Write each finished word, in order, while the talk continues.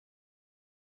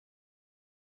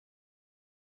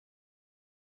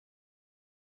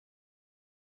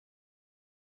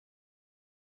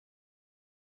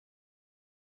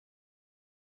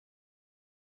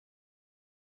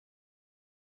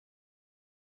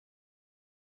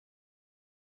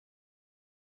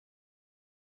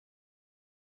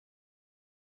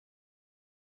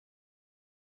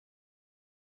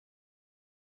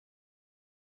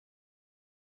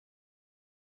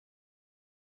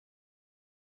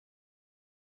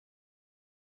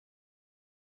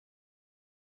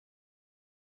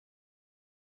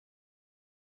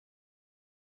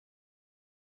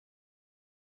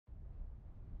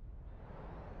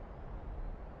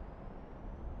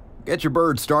Get your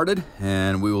bird started,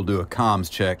 and we will do a comms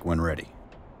check when ready.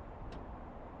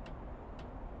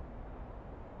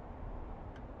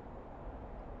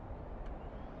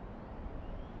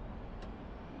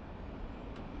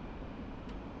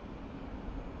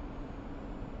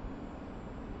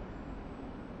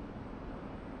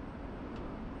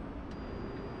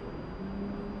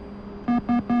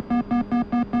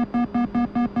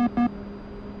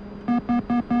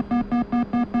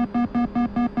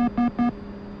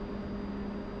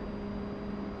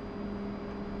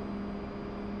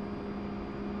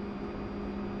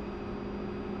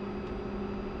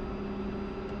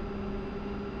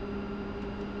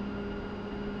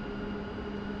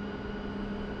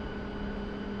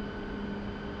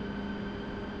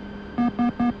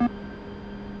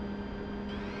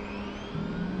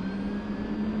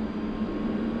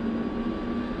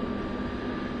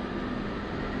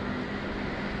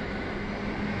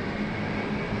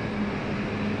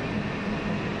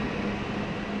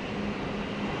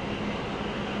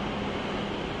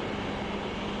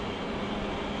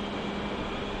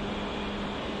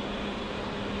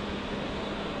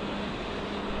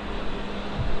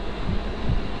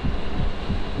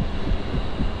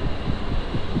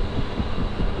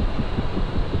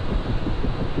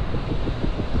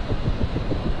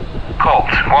 Colt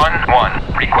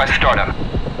 1-1, request startup.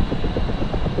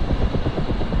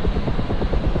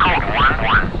 Colt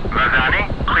 1-1,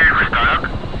 Vazani, cleared for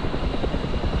startup.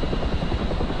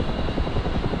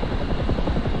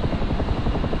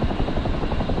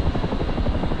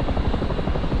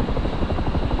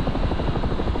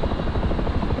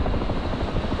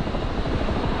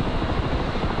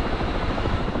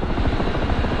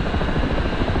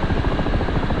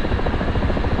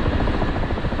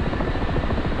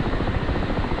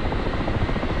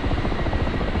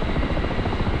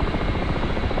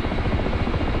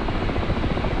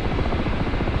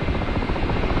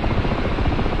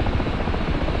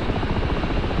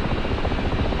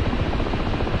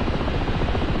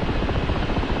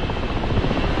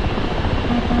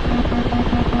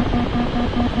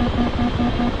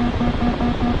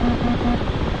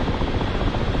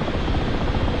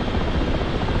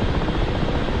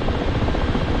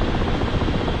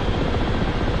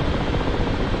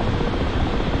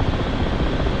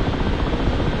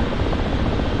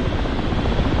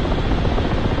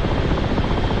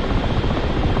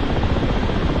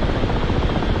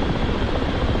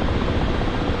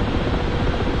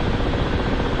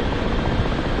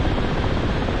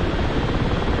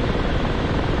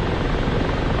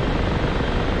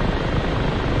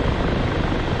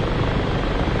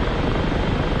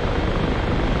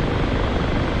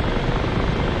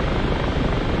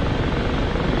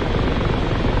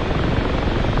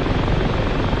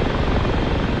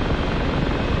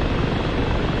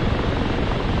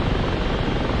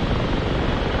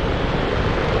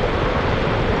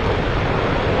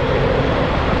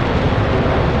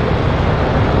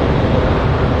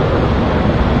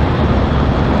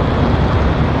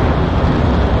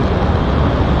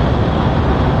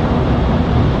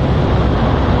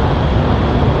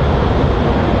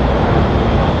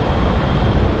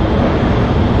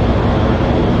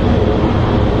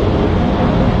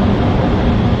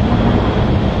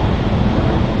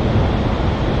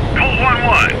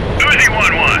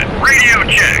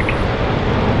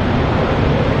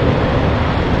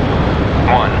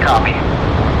 Copy.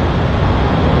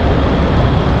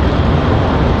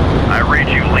 I read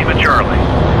you, Lima Charlie.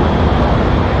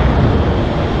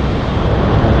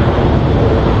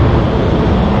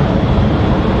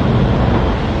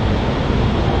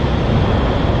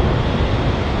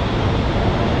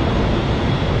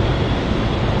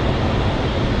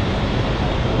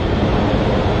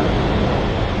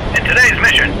 In today's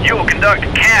mission, you will conduct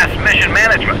CAS mission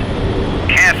management.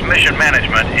 CAS mission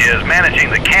management is managing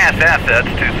the CAS assets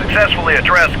to successfully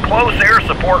address close air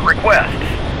support requests.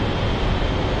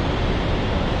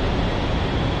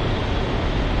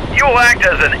 You will act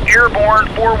as an airborne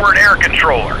forward air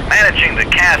controller, managing the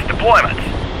CAS deployments.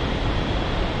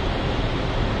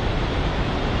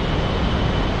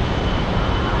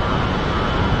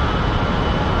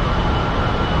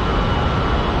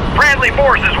 Friendly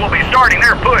forces will be starting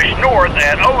their push north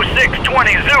at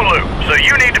 0620 Zulu, so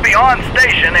you need to be on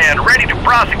station and ready to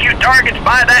prosecute targets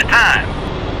by that time.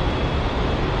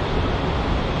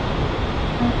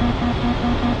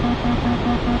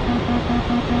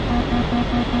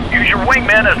 Use your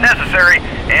wingmen as necessary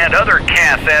and other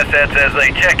CAS assets as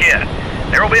they check in.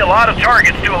 There will be a lot of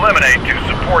targets to eliminate to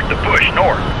support the push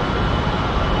north.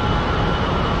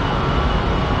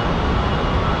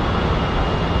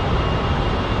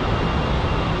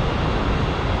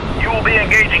 will be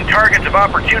engaging targets of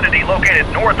opportunity located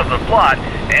north of the plot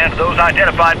and those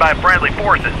identified by friendly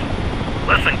forces.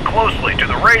 Listen closely to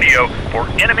the radio for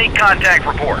enemy contact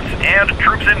reports and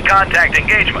troops in contact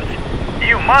engagements.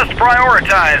 You must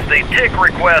prioritize the TIC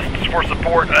requests for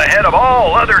support ahead of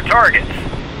all other targets.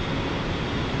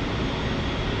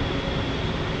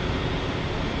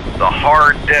 The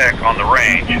hard deck on the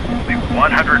range will be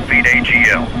 100 feet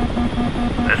AGL.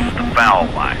 This is the foul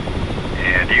line,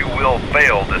 and you will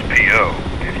fail this PO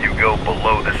if you go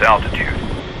below this altitude.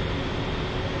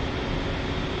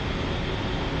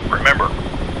 Remember,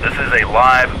 this is a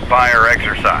live fire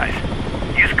exercise.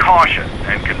 Use caution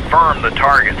and confirm the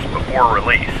targets before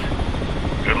release.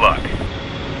 Good luck.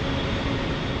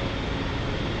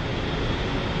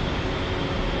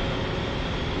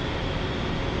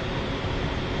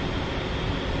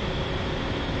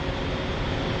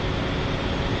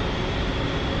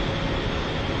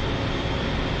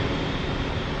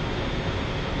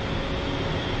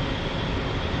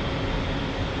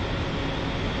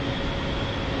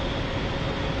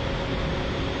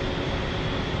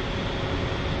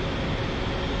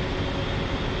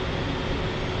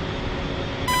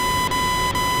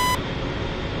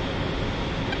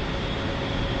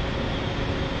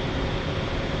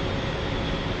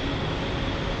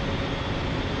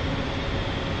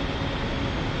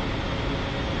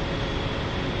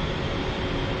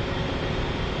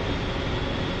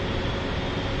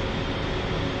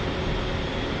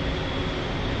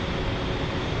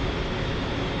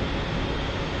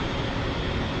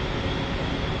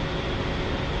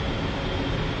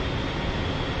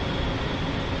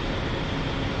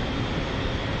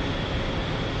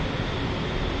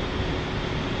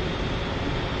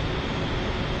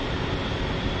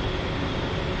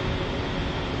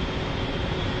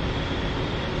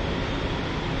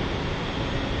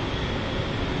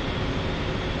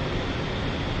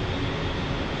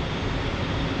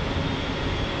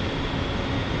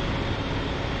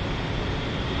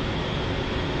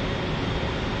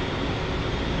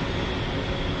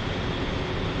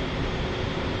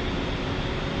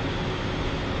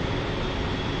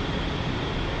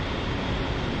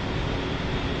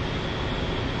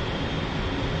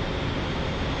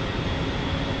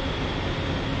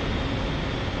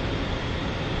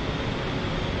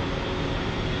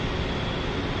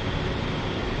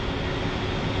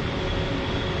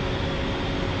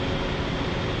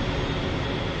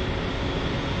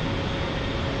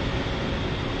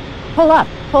 Pull up,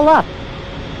 pull up.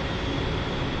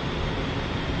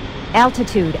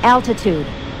 Altitude, altitude.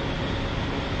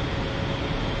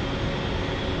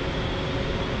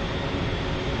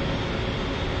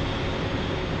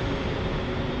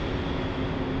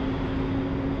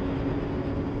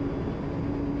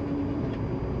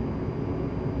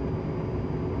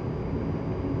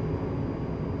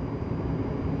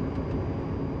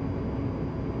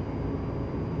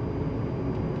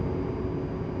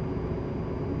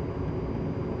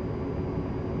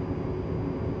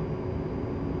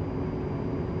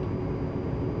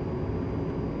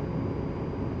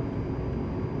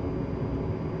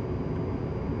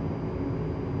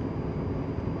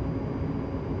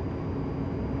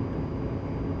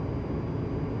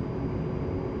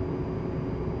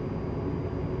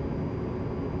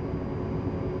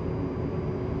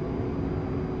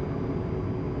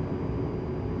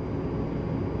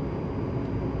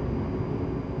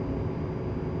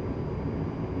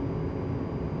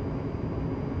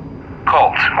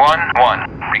 Colt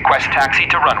 1-1. Request taxi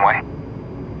to runway.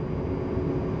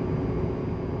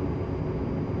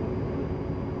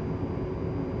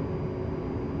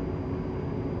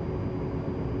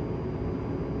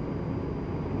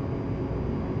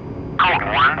 Colt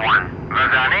 1-1.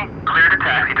 Vazani, clear to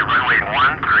taxi to runway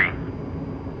 13.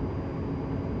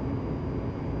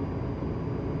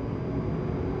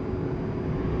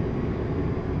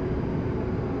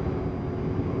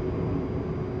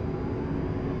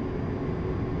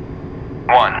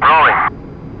 Rolling.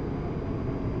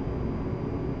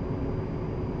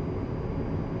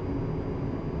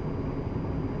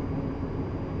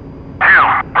 2,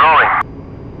 rolling.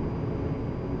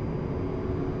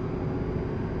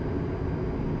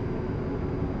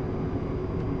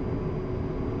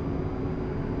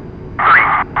 3,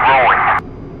 rolling. 2,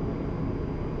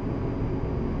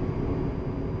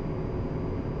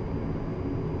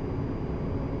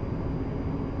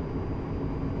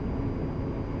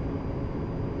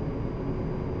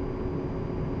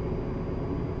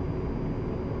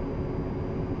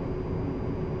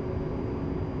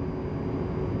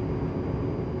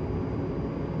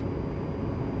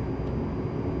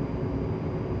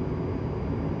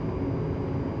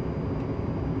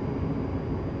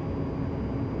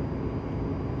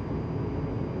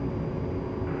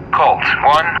 Colt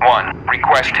 1-1.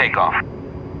 Request takeoff.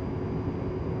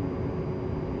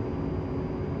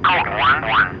 Colt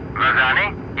 1-1.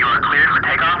 Vazani, you are cleared for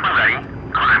takeoff when ready.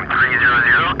 Climb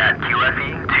 300 at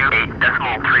QFE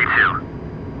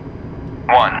 28.32.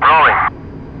 1. Rolling.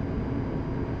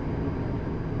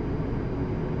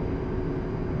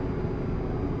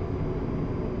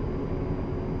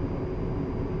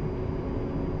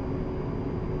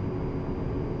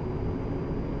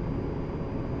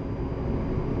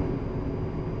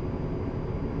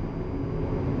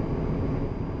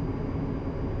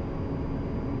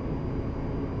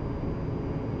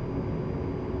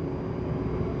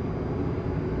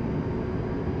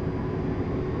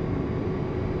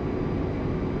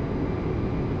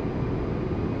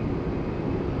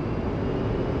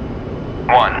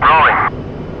 Rolling.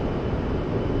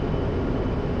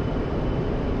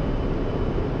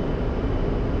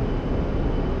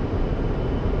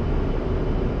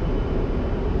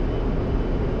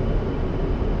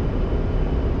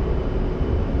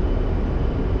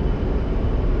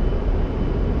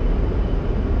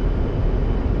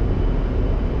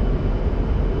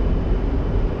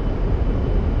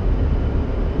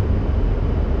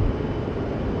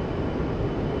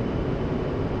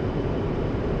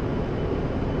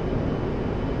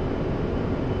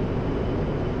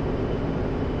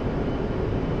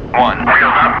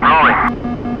 Wheels up, rolling.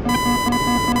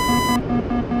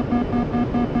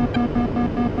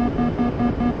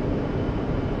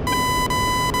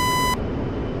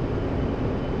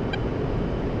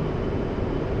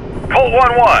 Colt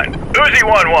 1-1, Uzi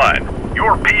 1-1.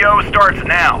 Your PO starts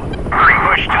now.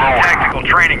 Push to the tactical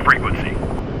training frequency.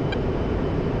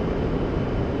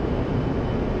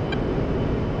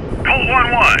 Colt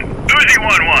 1-1, Uzi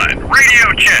 1-1.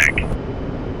 Radio check.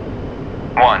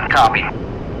 1. Copy.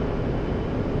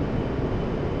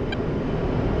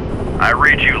 I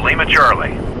read you, Lima Charlie.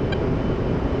 2.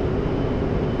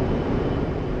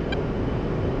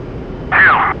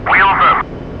 Wheels up.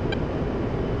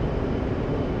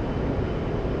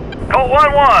 Colt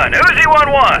 1-1, Uzi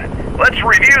 1-1. Let's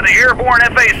review the airborne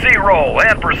FAC role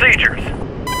and procedures. 3.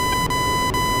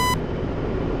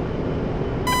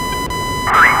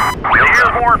 The Wheels up.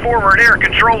 airborne forward air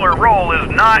controller role is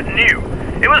not new.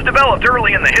 It was developed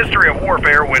early in the history of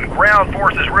warfare when ground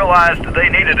forces realized they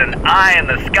needed an eye in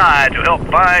the sky to help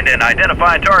find and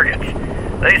identify targets.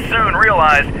 They soon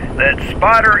realized that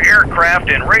spotter aircraft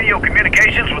and radio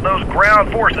communications with those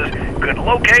ground forces could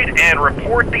locate and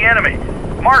report the enemy,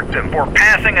 mark them for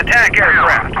passing attack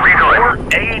aircraft, or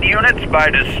aid units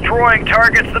by destroying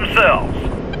targets themselves.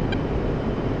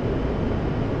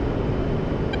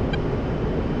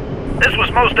 This was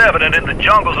most evident in the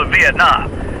jungles of Vietnam.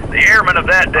 The airmen of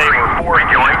that day were forced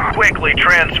to quickly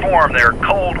transform their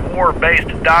Cold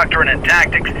War-based doctrine and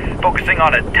tactics, focusing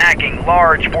on attacking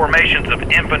large formations of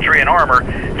infantry and armor,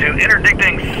 to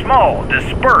interdicting small,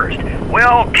 dispersed,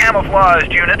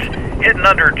 well-camouflaged units hidden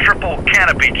under triple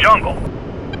canopy jungle.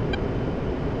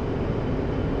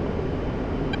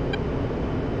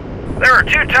 There are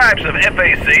two types of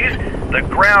FACs, the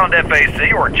ground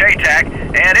FAC or JTAC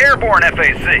and airborne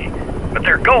FAC, but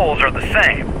their goals are the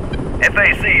same.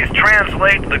 FACs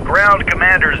translate the ground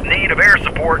commander's need of air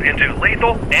support into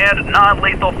lethal and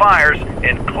non-lethal fires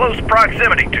in close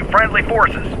proximity to friendly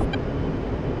forces.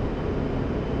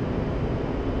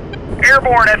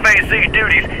 Airborne FAC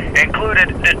duties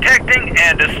included detecting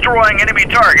and destroying enemy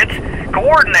targets,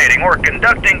 coordinating or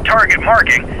conducting target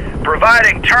marking,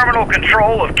 providing terminal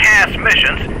control of CAS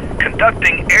missions,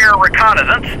 conducting air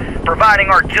reconnaissance, providing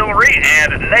artillery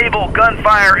and naval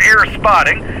gunfire air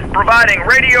spotting, providing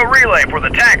radio relay for the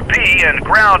TAC-P and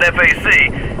ground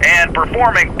FAC, and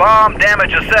performing bomb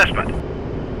damage assessment.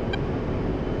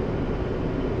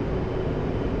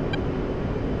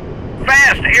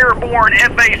 Fast airborne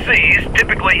FACs,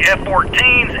 typically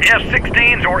F-14s,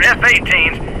 F-16s, or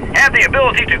F-18s, have the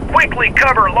ability to quickly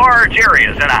cover large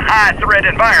areas in a high-threat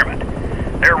environment.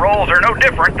 Their roles are no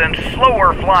different than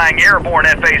slower-flying airborne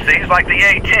FACs like the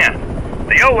A-10.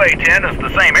 The OA-10 is the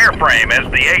same airframe as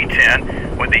the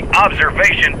A-10, with the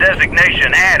observation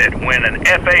designation added when an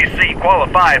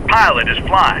FAC-qualified pilot is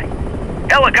flying.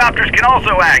 Helicopters can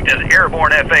also act as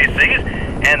airborne FACs,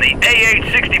 and the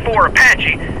AH-64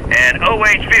 Apache and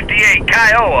OH-58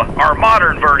 Kiowa are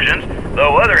modern versions,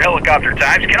 though other helicopter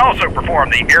types can also perform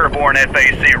the airborne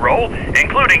FAC role,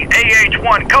 including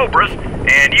AH-1 Cobras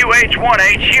and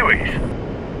UH-1H Hueys.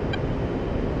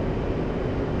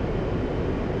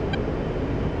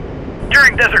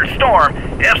 During Desert Storm,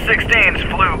 F-16s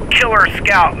flew killer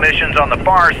scout missions on the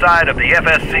far side of the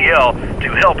FSCL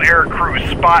to help air crews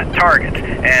spot targets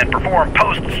and perform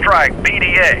post-strike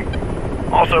BDA.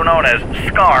 also known as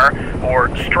SCAR,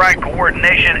 or Strike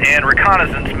Coordination and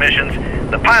Reconnaissance Missions,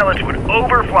 the pilots would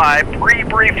overfly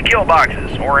pre-briefed kill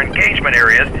boxes or engagement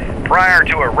areas prior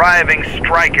to arriving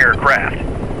strike aircraft.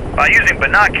 By using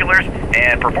binoculars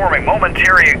and performing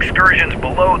momentary excursions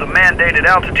below the mandated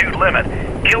altitude limit,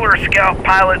 Killer Scout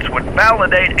pilots would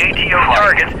validate ATO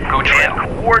targets and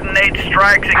coordinate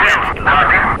strikes against them.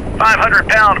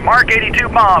 500-pound Mark 82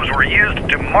 bombs were used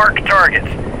to mark targets,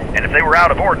 and if they were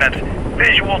out of ordnance,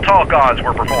 visual talk-ons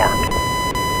were performed.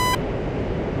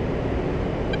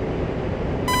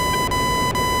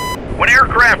 When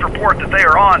aircraft report that they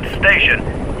are on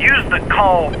station, use the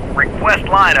call request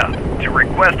lineup to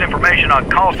request information on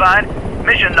call sign,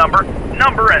 mission number,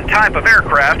 number and type of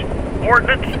aircraft,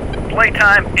 ordnance,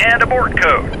 playtime, and abort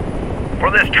code.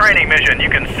 For this training mission, you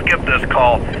can skip this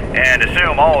call and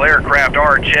assume all aircraft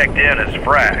are checked in as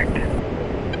fragged.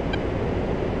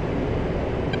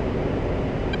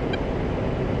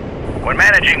 When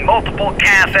managing multiple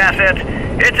CAS assets,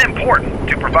 it's important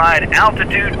to provide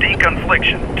altitude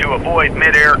deconfliction to avoid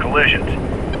mid-air collisions.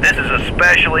 This is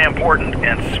especially important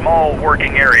in small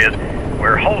working areas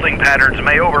where holding patterns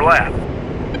may overlap.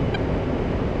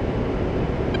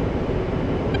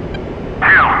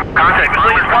 Keep at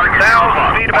least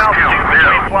 1,000 feet of altitude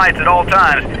between flights at all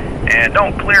times, and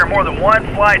don't clear more than one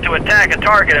flight to attack a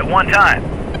target at one time.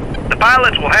 The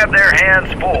pilots will have their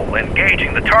hands full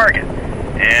engaging the target,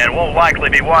 and won't likely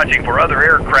be watching for other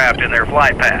aircraft in their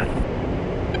flight path.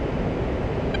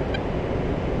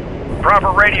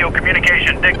 Proper radio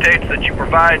communication dictates that you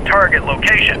provide target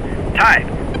location, type,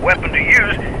 weapon to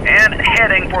use, and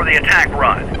heading for the attack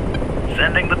run.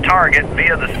 Sending the target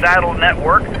via the saddle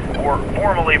network or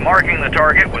formally marking the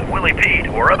target with Willie Pete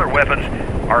or other weapons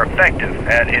are effective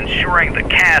at ensuring the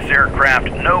CAS aircraft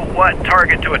know what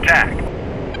target to attack.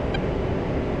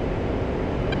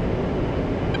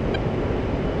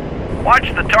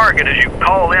 Watch the target as you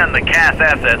call in the CAS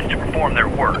assets to perform their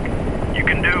work. You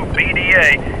can do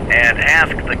BDA and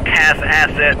ask the CAS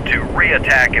asset to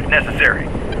re-attack if necessary.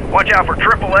 Watch out for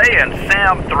AAA and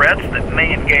SAM threats that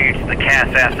may engage the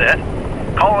CAS asset.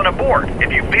 Call an abort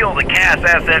if you feel the CAS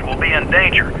asset will be in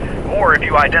danger, or if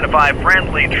you identify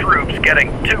friendly troops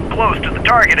getting too close to the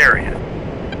target area.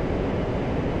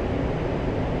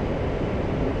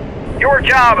 Your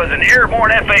job as an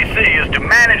airborne FAC is to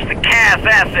manage the CAS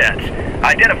assets,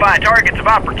 identify targets of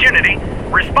opportunity,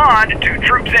 respond to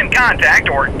troops in contact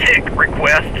or TIC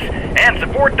requests, and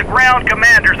support the ground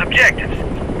commander's objectives.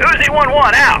 Uzi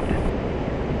 11 out!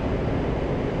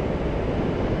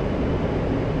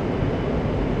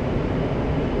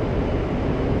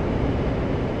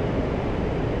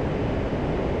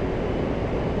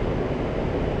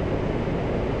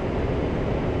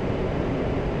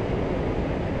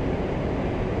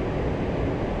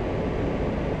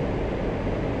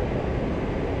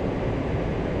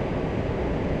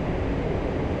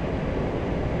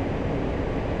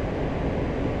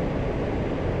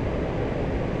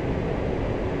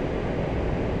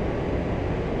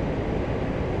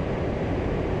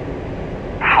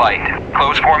 Flight.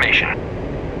 Close formation.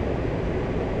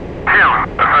 2,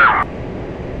 affirm.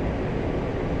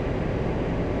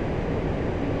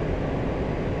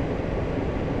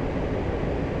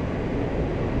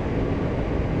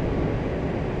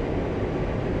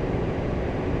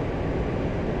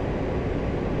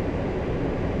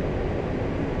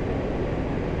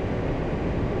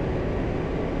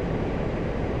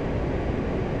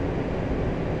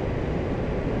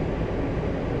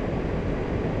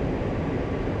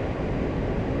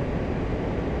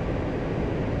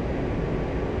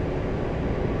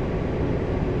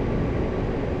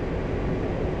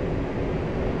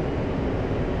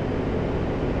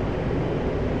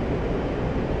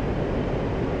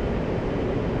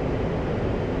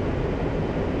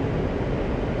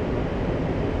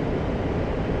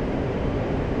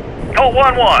 Colt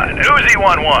 11, Uzi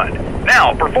 11.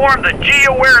 Now perform the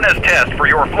G-awareness test for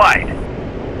your flight.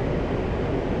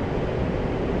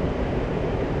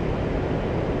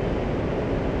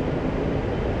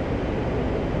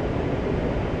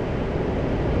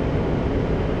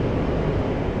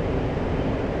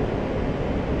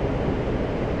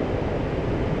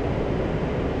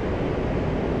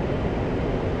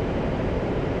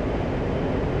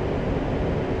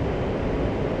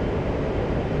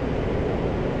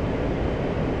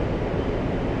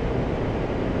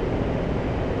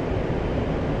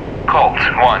 Colt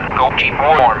 1, go keep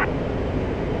warm.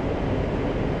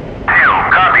 2,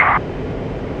 copy.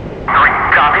 3,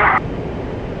 copy.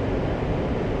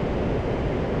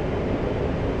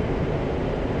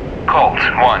 Colt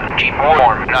 1, keep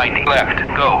warm, 90 left,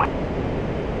 go. 2,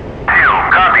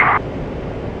 copy.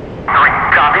 3,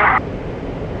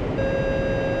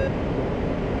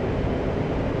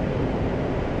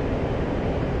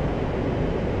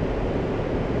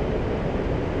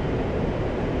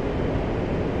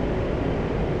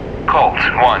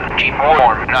 1, Jeep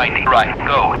warm, 90 right,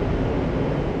 go. 2,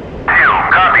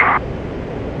 copy.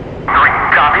 3,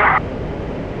 copy.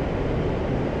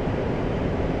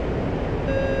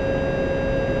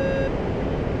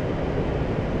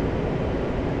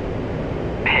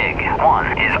 Pig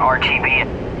 1 is RTB.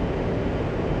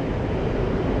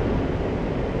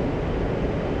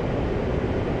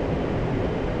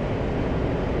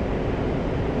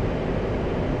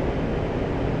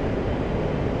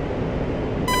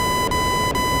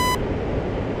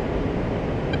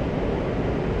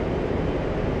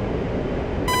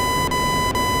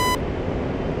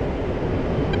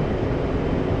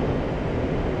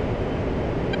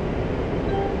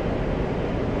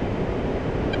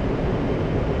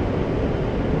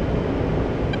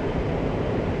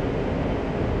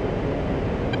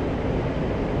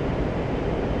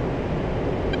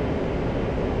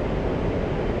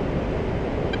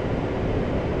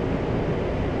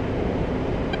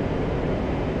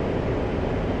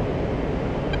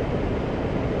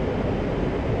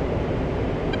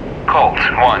 Colt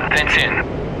 1, fence in. 2,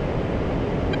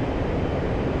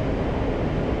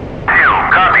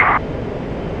 copy.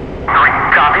 3,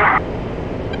 copy.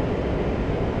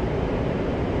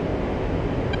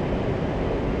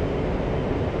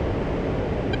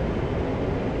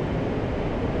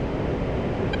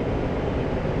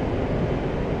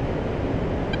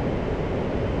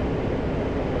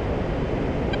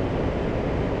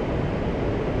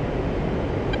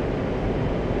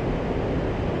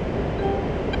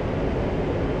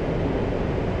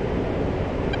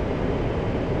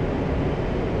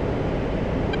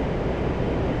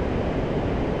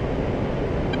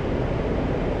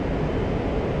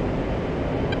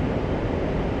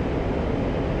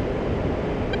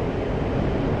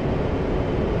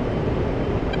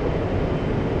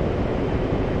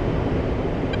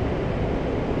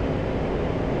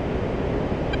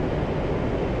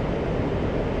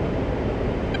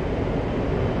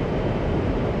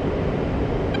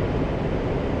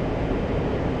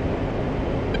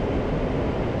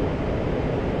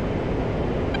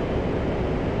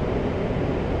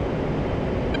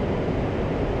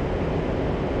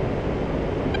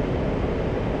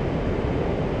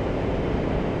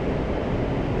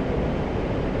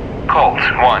 Colt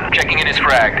 1, checking in his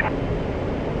fragged.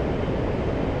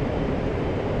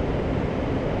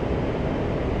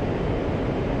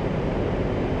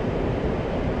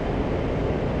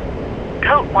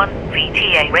 Colt 1,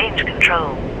 VTA range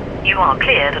control. You are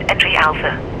cleared at entry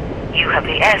Alpha. You have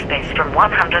the airspace from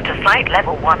 100 to flight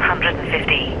level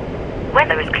 150.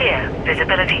 Weather is clear,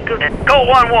 visibility good. Colt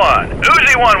 1-1,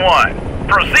 Uzi 1-1.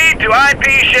 Proceed to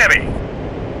IP Chevy.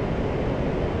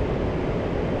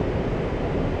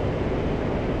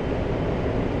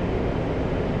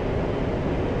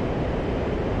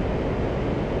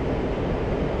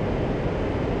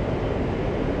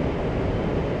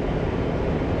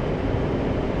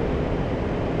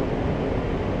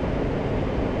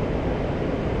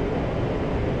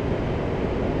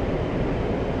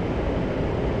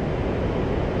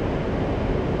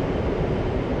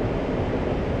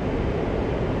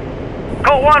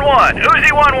 Colt 1-1,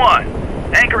 Uzi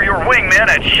 1-1. Anchor your wingmen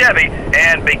at Chevy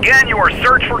and begin your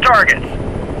search for targets.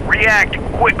 React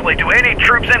quickly to any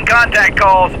troops in contact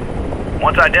calls.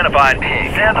 Once identified,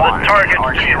 send the target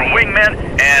to your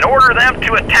wingmen and order them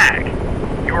to attack.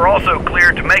 You are also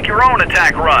cleared to make your own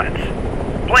attack runs.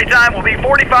 Playtime will be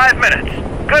 45 minutes.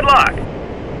 Good luck.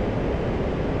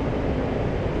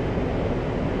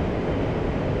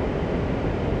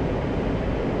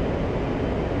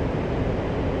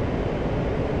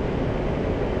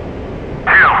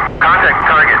 Contact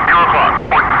target 2 o'clock,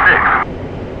 port 6.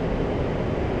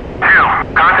 2,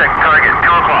 contact target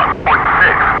 2 o'clock, port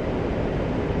 6.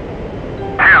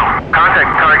 2,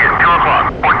 contact target 2 o'clock,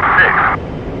 port 6.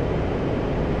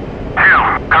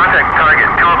 2, contact target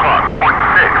 2 o'clock, port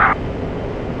 6.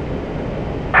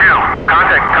 2,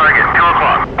 contact target 2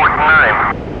 o'clock, port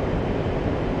 9.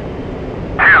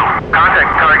 2,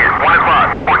 contact target 1 o'clock,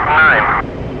 port 9.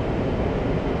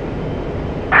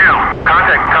 2,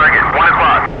 contact target 1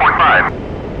 o'clock, port 5.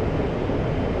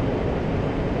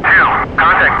 2,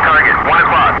 contact target 1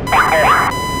 o'clock, port 4.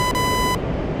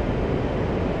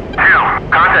 2,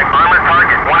 contact armor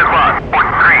target 1 o'clock, port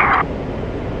 3.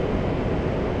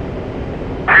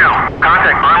 2,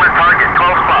 contact armor target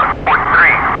 12 o'clock, port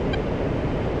 3.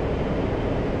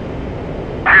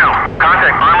 2,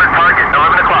 contact armor target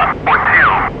 11 o'clock, port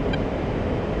 2.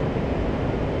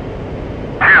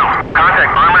 2,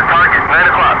 contact armor target 9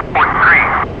 o'clock, port 3.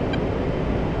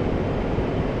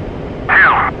 2,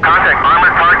 contact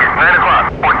armor target 9 o'clock,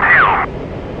 port 2.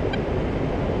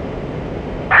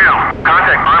 2,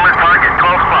 contact armor target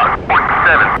 12 o'clock, port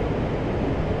 7.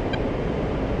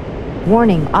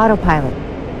 Warning, autopilot.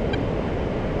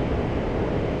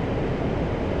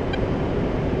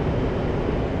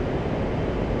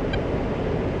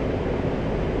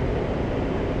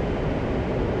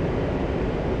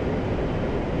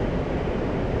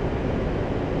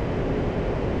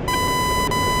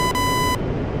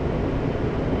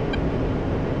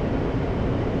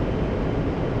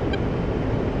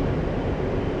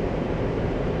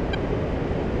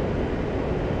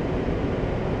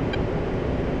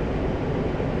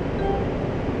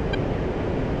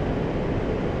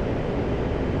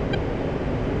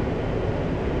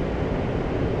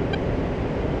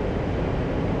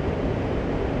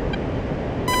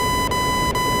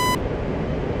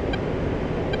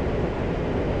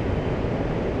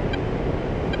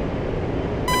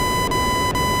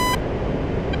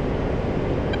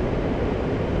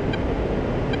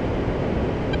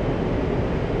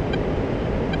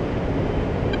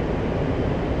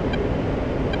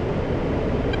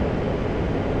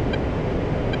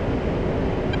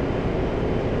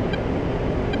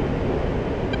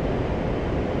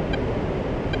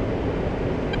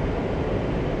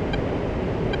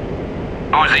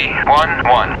 Uzi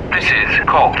 1-1. This is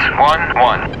Colt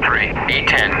 113.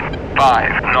 A-10,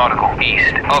 5 nautical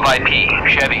east of IP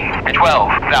Chevy at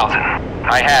 12,000.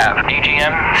 I have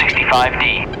AGM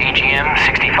 65D, AGM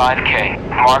 65K,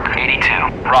 Mark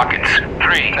 82, rockets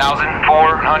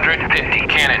 3,450,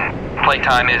 cannon.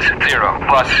 Playtime is 0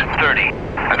 plus 30.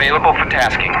 Available for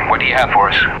tasking. What do you have for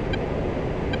us?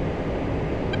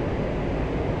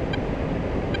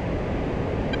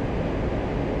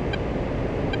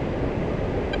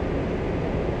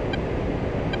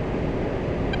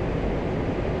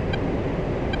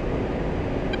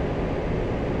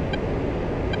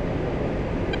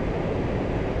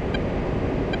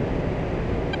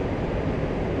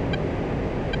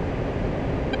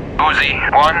 Uzi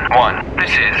 1-1.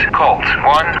 This is Colt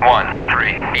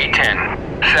 113. A-10,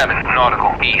 7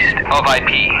 nautical east of IP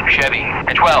Chevy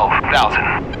at 12,000.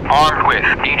 Armed with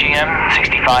AGM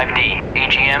 65D,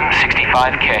 AGM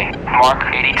 65K, Mark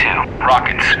 82,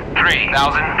 rockets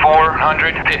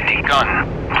 3,450, gun.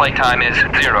 Playtime is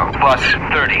 0 plus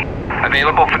 30.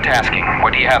 Available for tasking.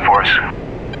 What do you have for us?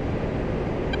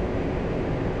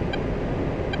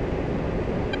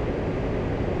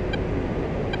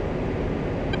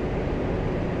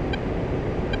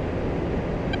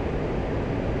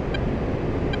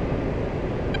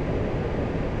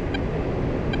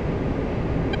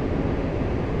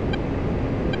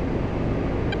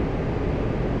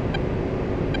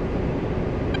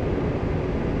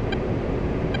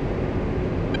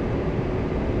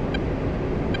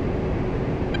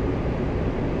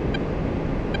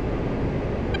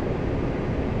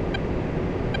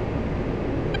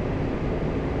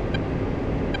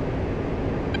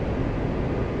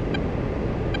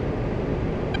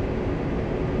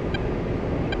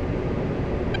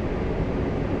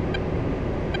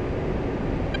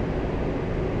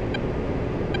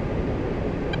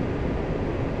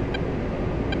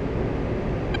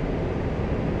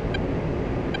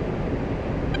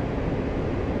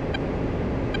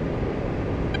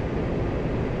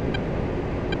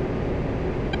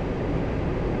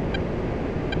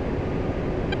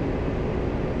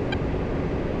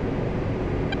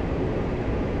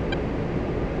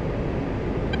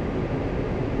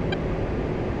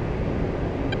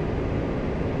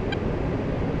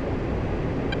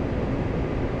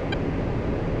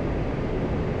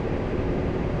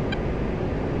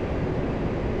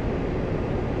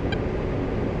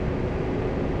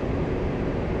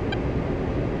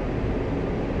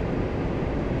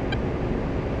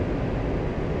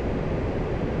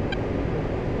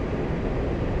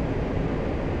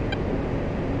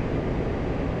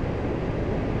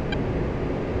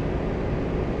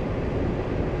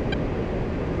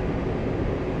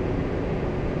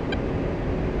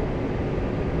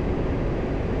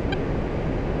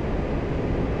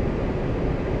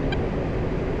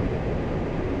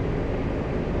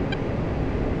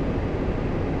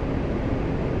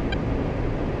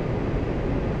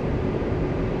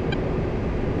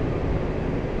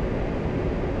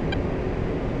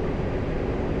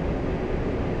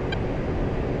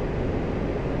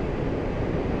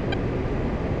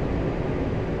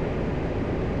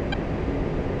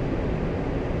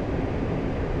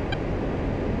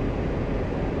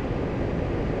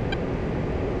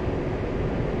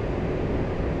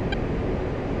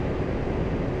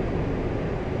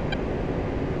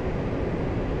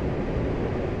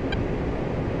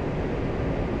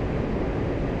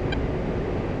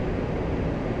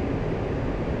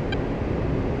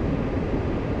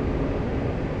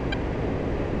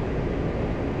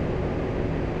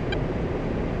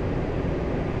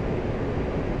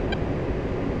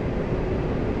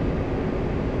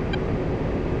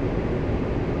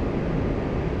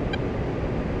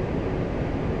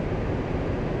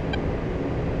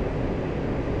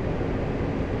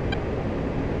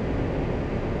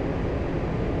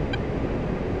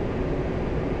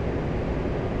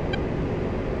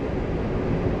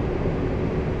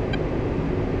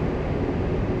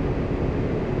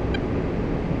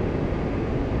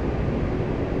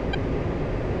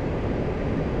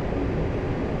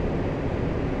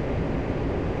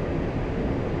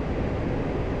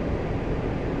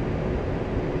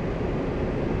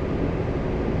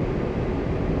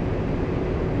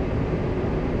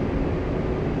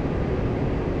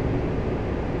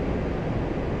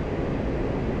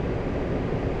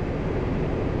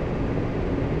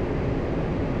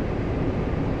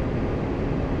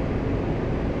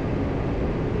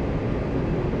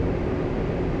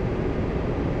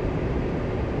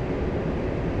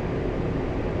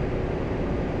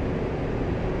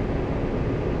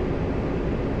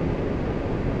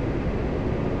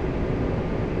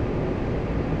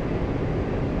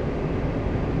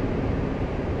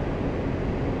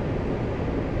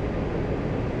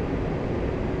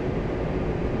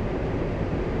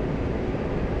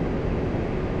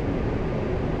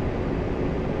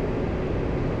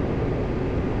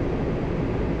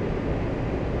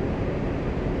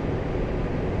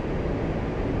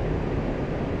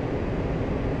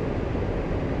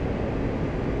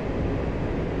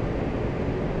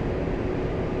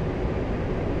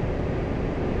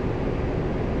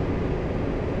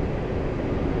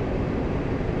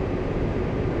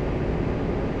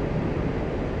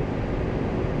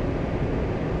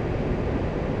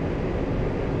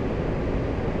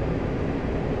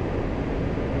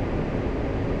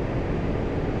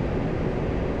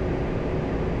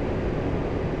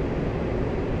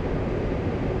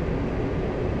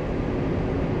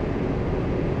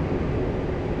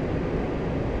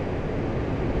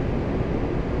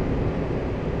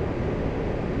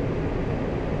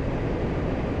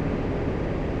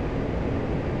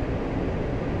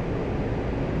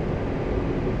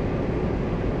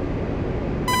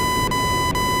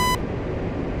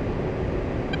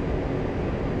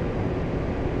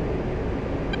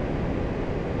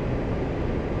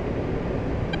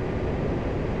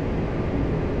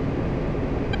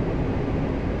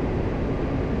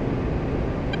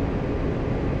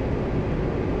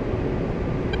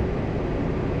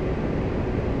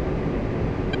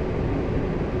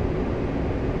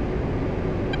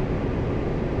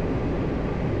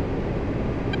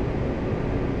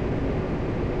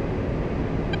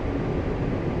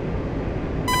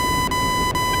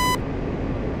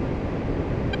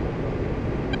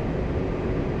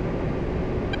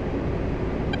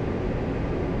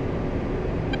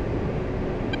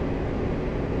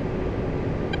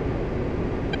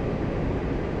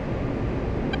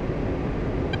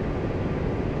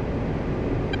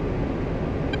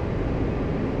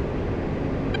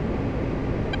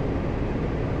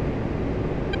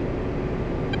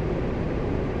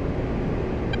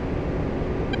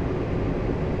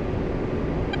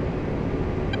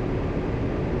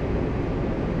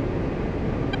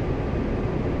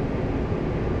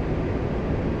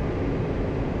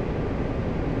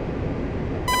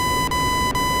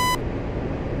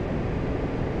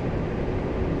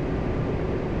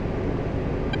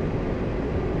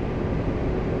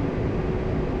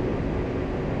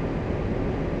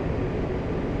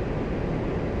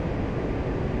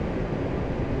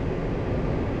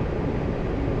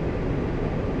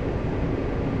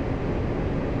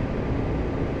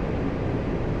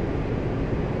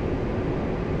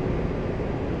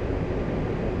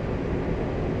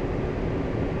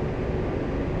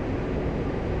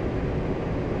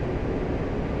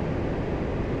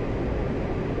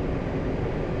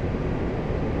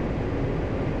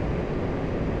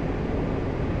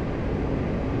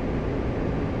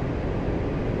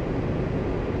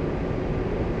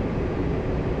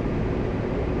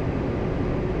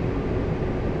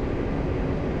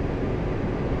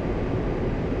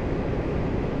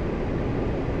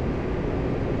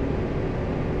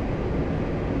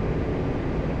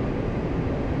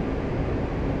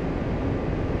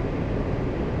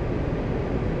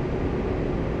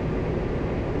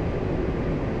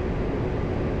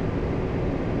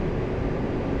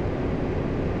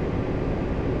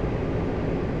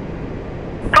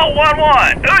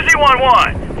 1-1, Uzi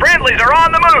 1-1. Friendlies are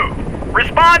on the move.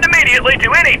 Respond immediately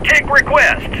to any TIC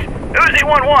requests. Uzi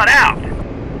 1-1 out. 2,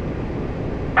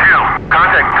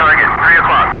 contact target 3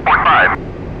 o'clock, point 5.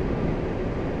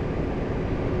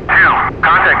 2,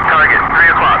 contact target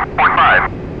 3 o'clock, point 5.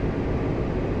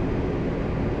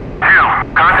 2,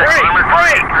 contact armor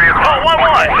target 3 o'clock, Call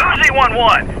 1-1, point 4. Uzi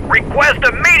 1-1. Request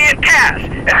immediate CAS.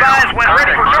 Advise when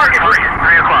ready for target brief.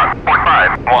 3 o'clock, point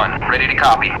 5. 1, ready to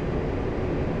copy.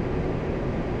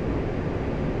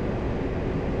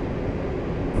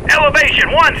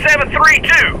 Elevation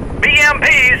 1732.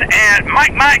 BMPs at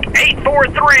Mike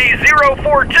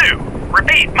 843042.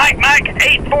 Repeat, Mike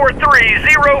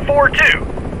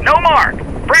 843042. No mark.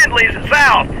 Friendlies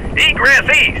south. Egress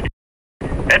east.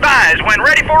 Advise when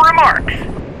ready for remarks.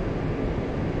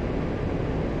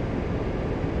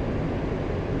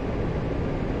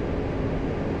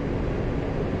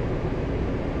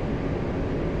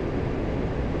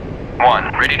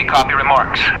 One, ready to copy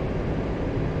remarks.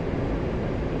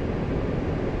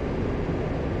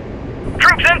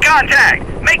 Troops in contact.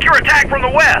 Make your attack from the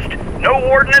west. No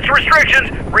ordnance restrictions.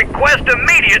 Request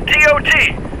immediate TOT.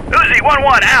 Uzi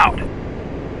 1-1 out.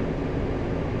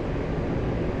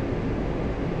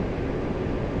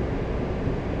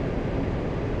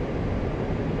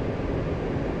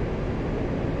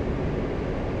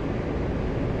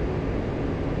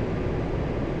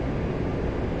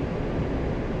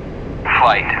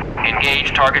 Flight.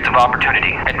 Engage targets of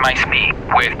opportunity at my speed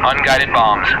with unguided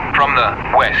bombs from the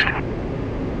west.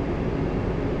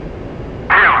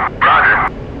 2, roger.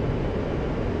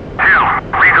 2,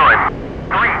 rejoin.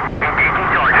 3, engaging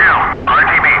target. 2,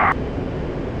 RTB.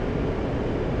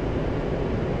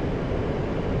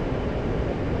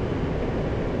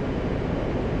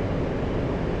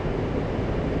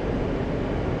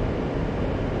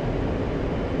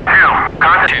 2,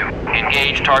 contact. 2.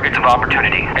 Engage targets of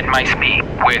opportunity at my speed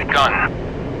with gun.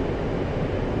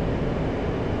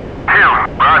 2,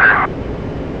 roger.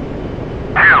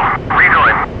 2,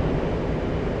 rejoin.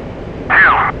 2,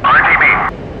 RTB.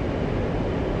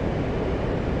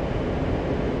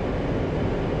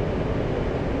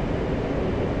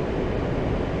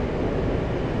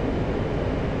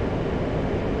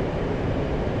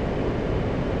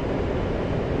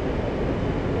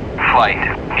 2. Flight.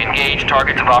 Engage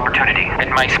targets of opportunity at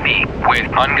my speed with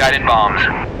unguided bombs. 2,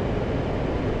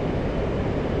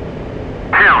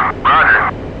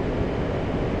 roger.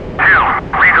 2,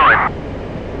 rejoin.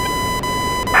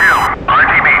 2,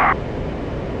 RTB.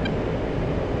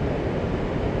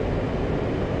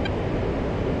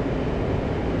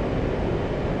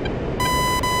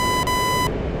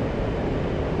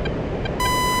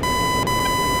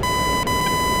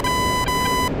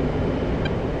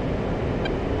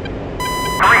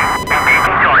 3,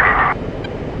 engaging target.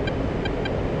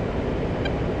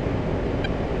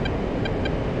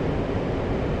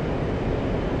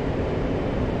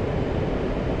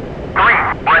 3,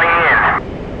 running in.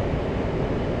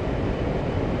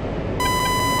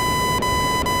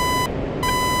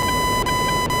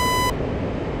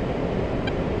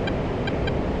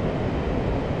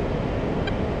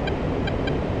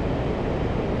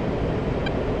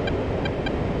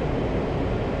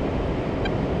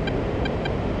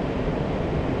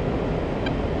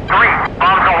 3,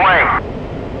 bombs away.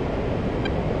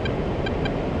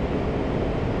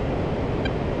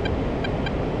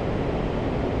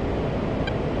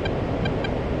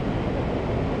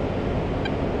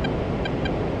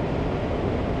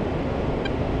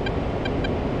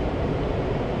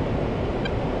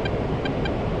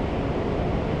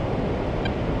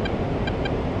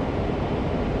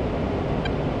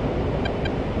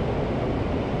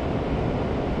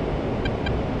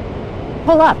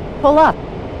 'Pull up! Pull up!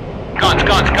 Guns,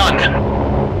 guns, guns!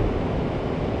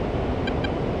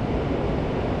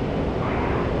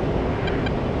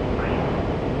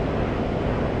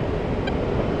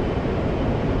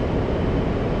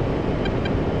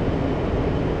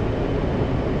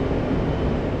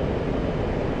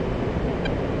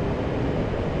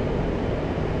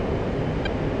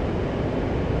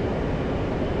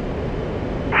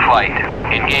 Flight.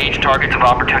 Engage targets of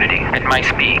opportunity at my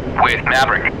speed with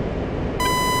Maverick.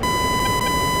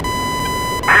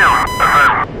 2,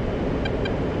 affirm.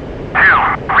 2,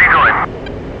 rejoin.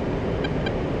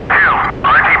 2,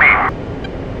 RTB.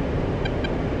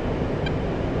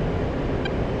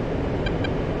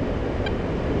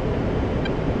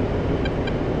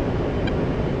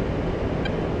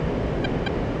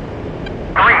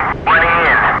 3, running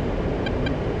in.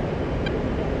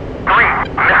 3,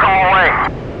 missile away.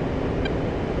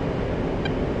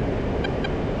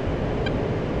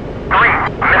 3,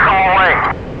 missile away.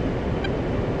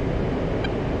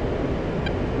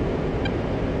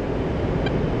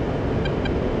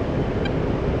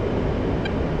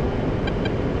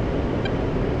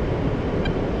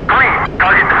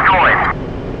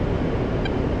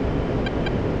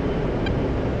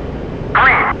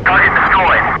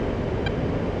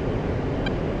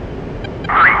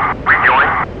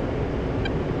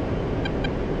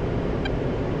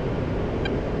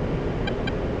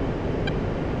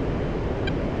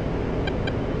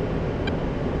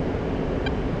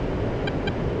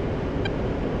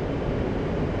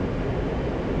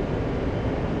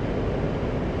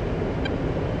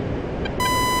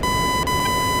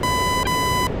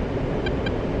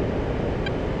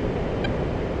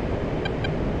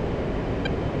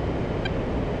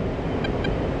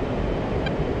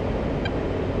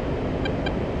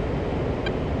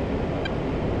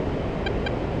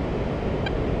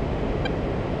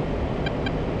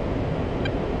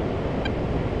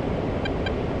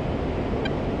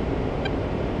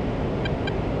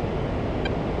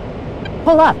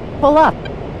 Pull up! Pull up!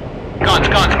 Guns,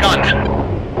 guns, guns!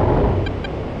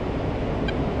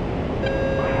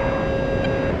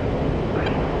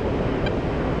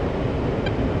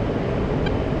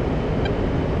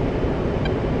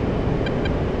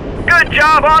 Good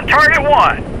job on target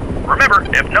 1. Remember,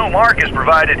 if no mark is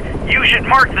provided, you should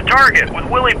mark the target with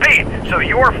Willie Pete so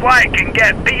your flight can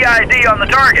get PID on the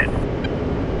target.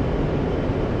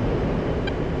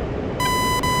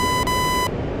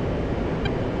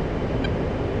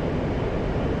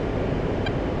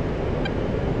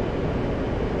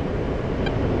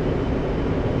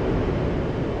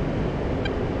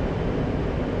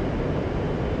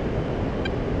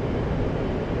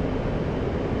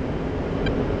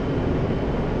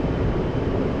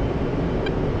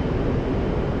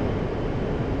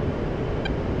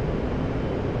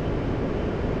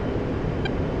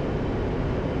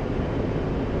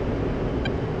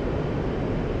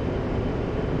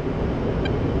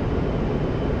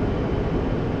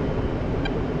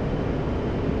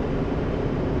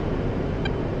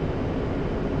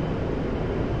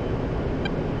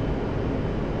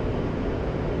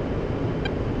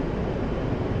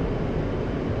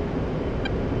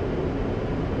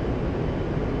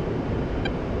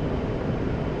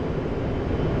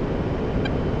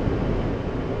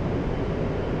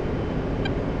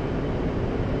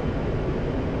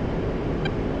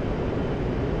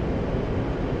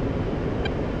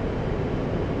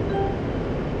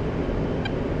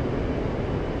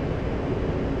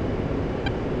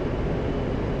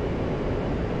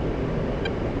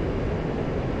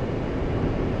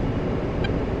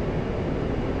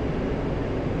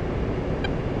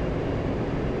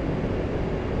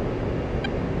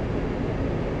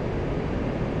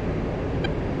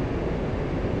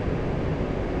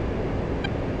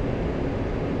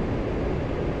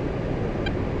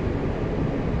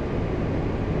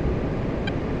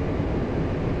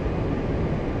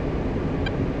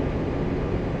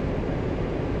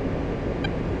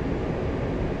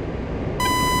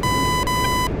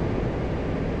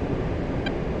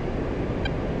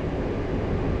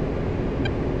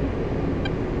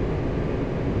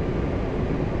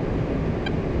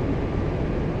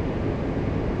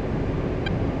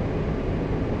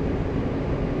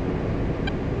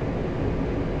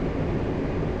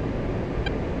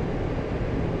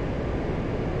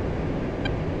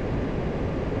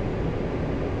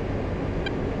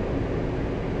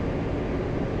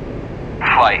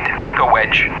 Flight, go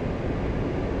wedge. 2,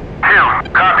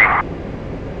 copy.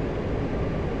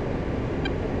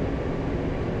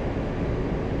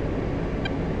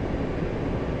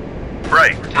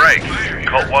 Break.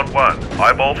 Colt 1-1,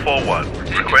 eyeball 4-1,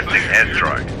 requesting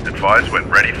airstrike. Advise when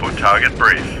ready for target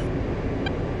brief.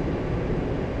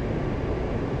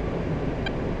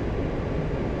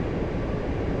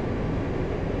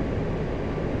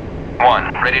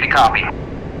 1, ready to copy.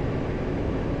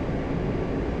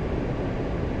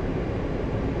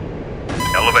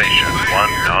 Elevation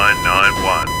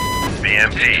 1991.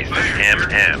 BMPs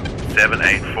MM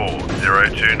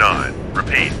 784029.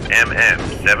 Repeat, MM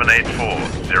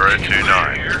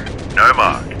 784029. No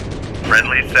mark.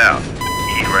 Friendly south.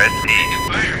 Egress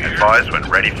east. Advise when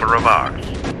ready for remarks.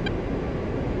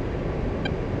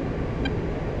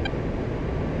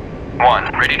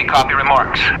 1, ready to copy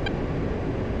remarks.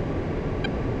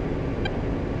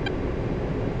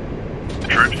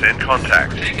 Troops in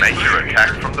contact. Make your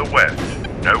attack from the west.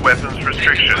 No weapons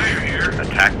restrictions.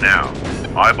 Attack now.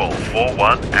 Eyeball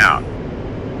 4-1 out.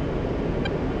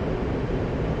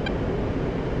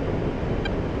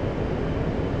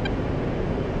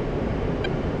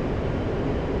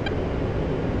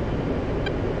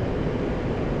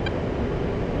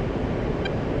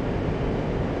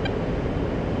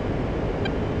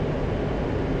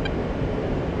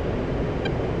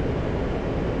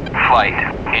 Flight,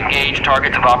 engage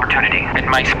targets of opportunity at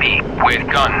my speed with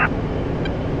gun.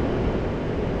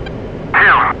 2,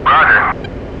 roger.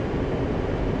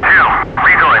 2,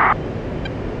 rejoin.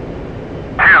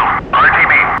 2,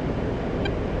 RTB.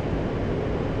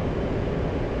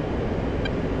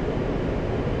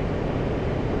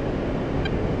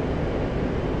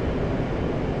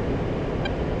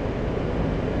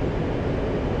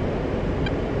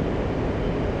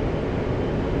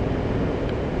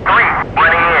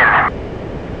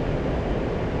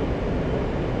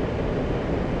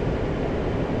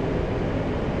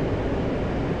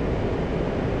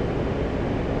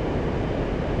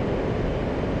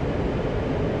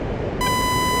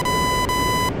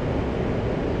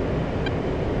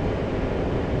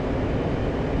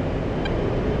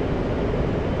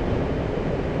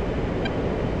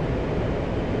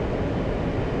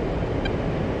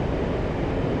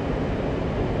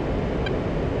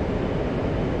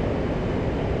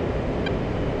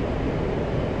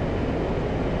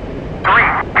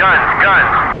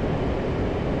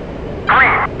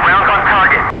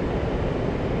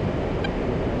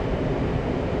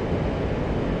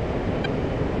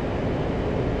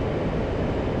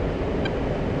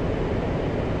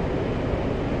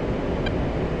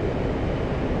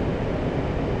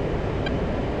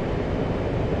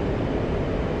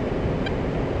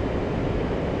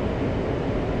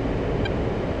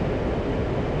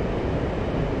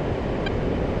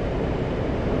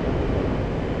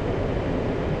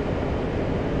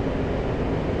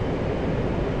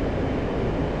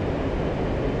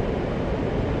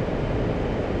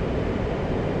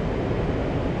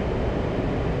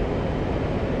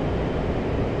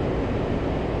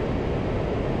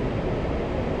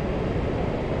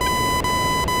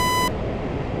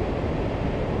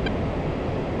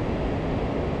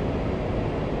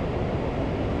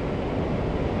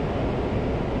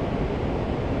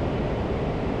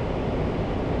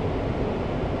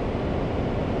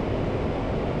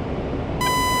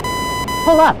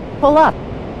 Pull up! Pull up!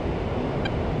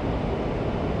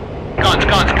 Guns,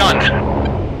 guns, guns!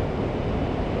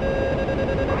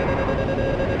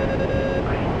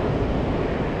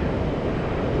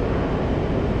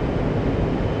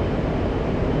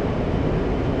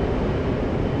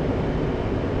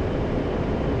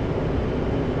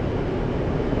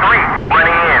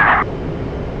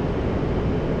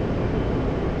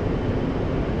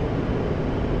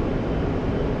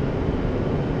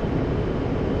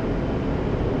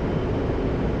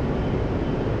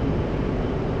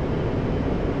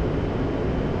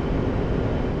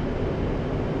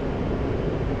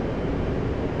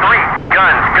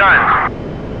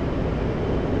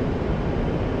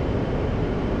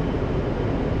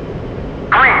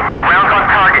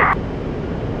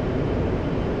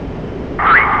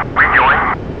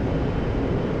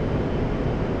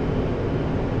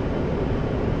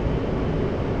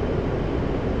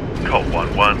 Colt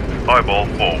 1-1, Eyeball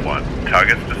 4-1.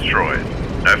 Targets destroyed.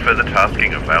 No further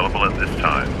tasking available at this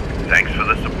time. Thanks for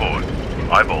the support.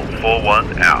 Eyeball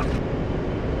 4-1 out. 2.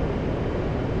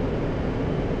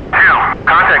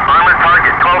 Contact armored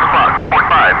target 12 o'clock, point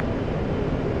 5.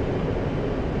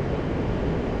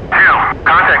 2.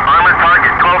 Contact armored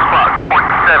target 12 o'clock, point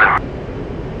 7.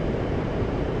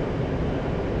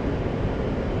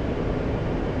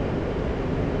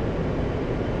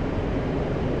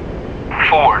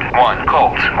 Ford 1,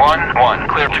 Colt 1-1,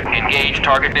 clear to engage,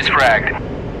 target is fragged.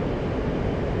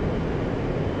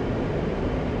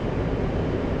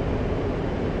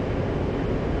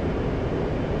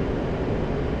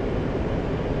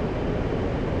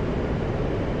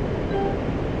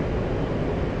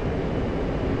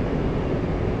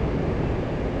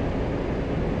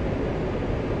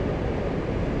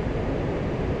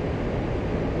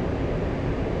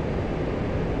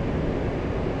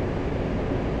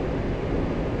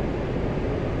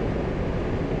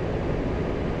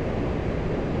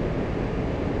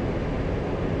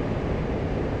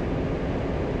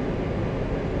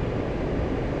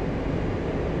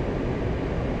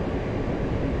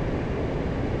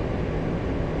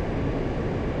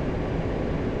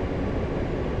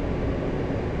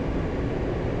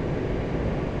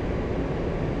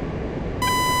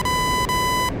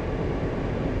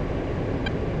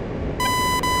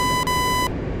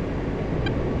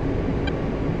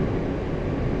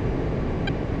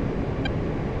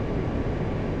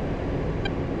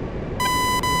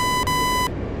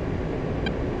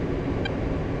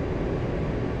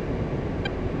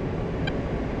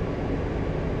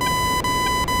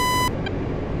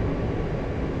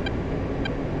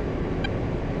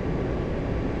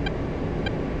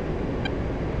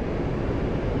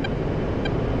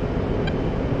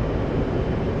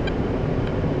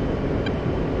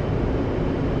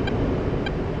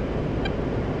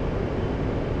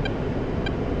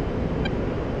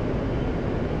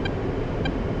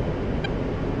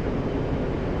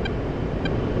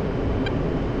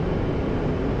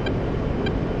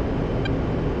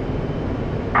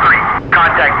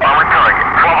 Contact armored target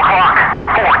 12 o'clock,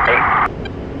 point 8.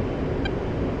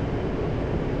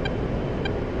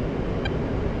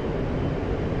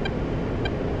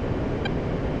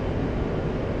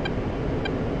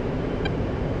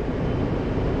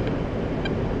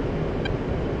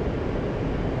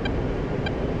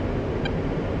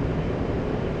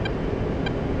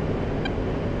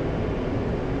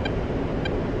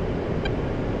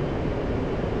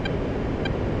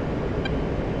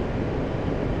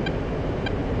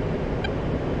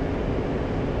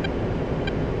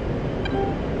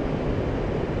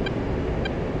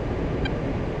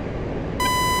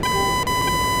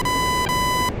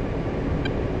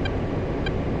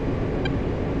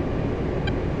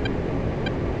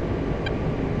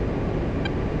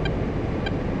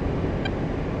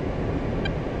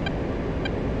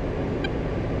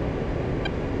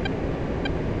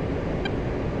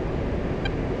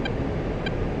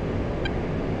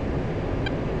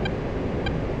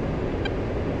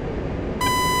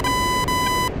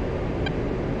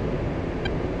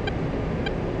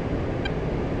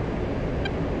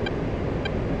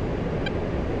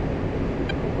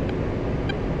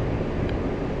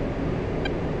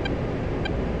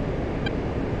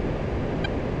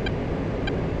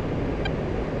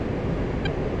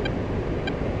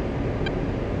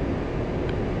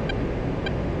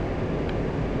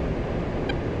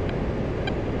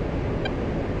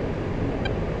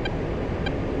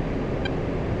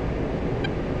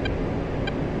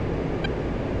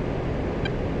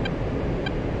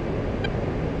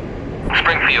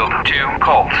 Springfield 2,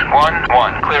 Colt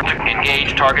 1-1, clear to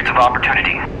engage targets of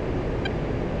opportunity.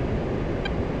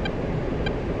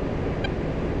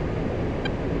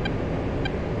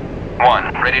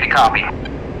 1, ready to copy.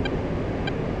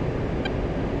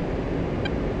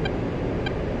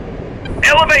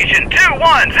 Elevation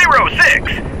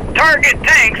 2106. Target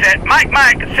tanks at Mike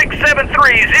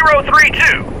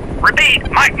 673032. Repeat,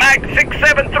 Mike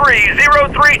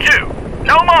 673032.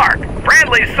 No mark.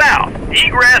 Friendly south.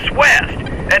 Egress west.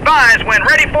 Advise when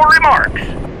ready for remarks.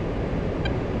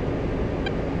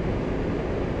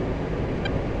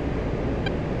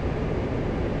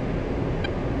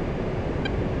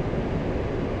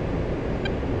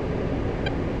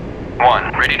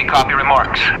 One, ready to copy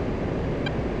remarks.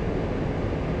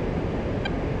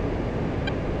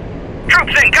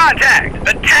 Troops in contact.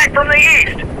 Attack from the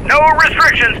east. No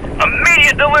restrictions.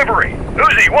 Immediate delivery.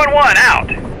 Uzi 1-1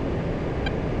 out.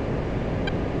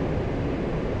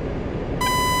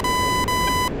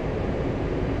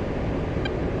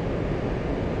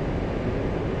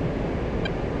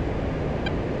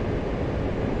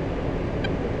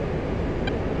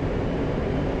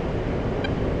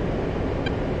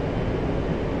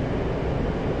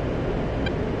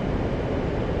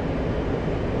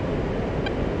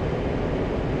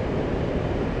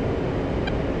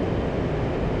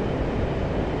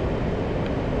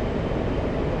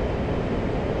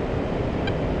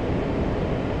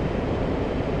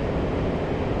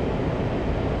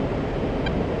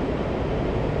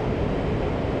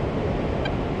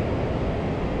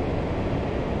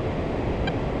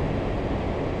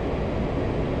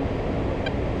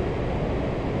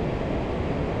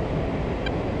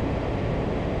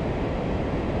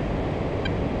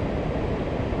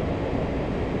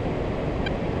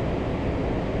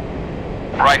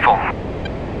 Rifle.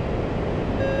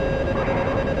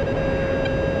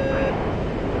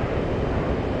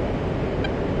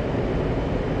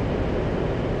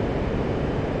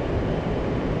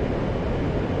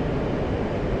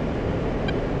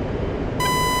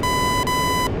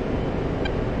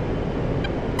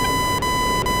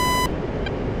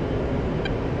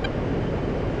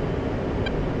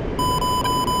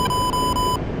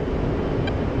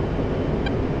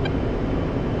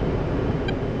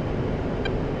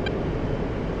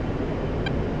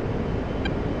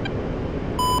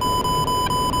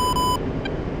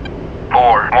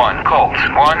 Colt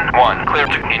 1-1, clear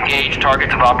to engage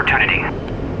targets of opportunity.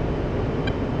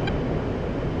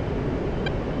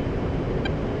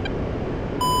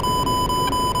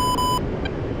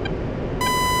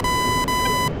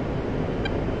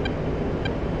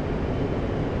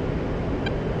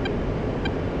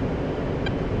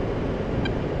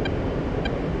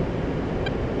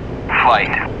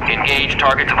 Flight. Engage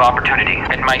targets of opportunity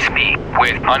at my speed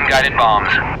with unguided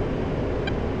bombs.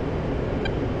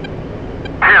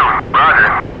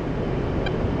 Roger.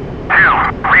 2,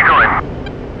 rejoin.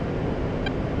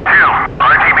 2,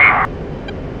 RTB.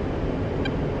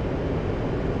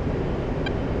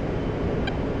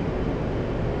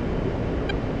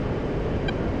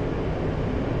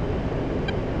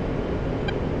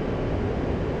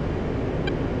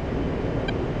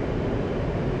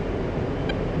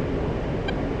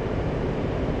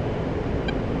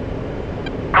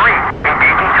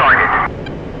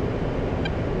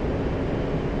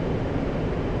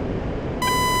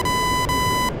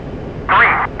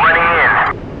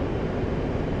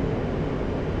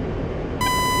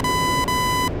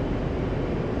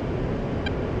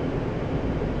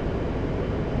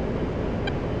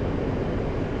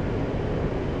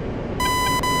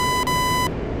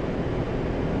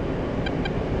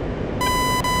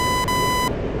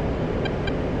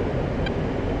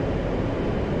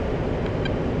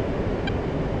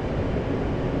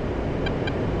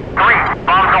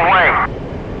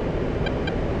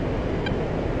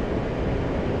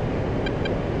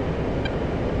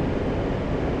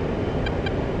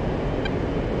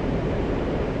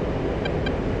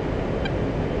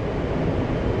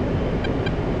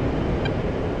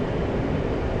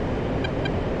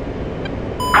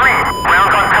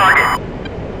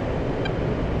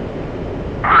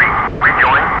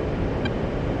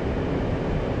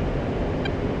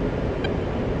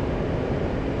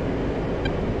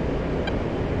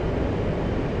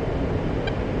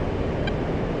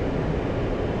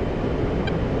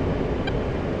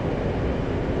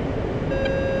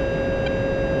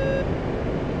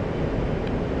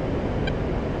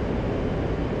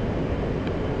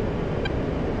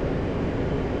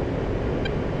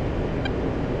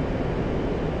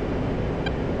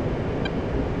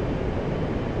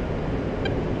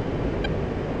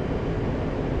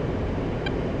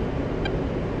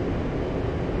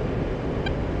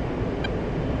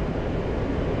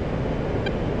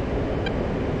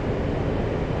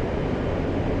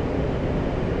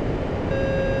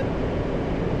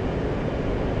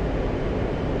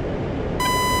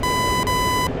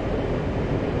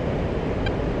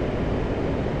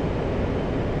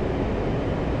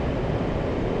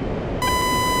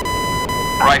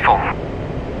 Rifle.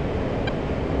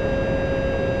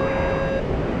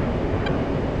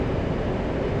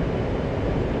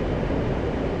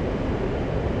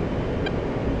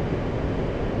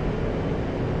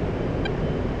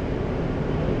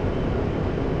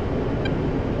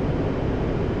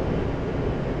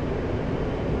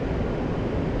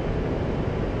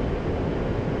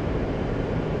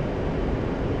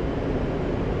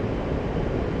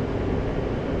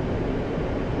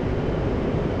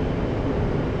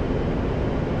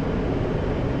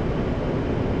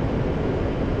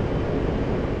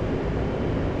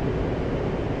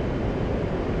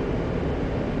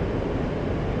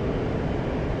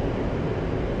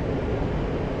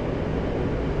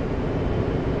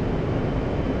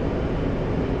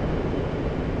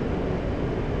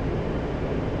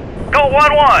 Colt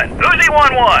 1-1, Uzi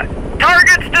 1-1.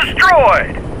 Targets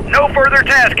destroyed. No further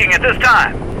tasking at this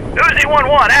time. Uzi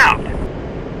 1-1 out.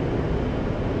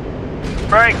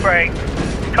 Break.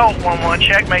 Colt 1-1,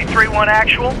 checkmate 3-1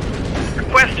 actual.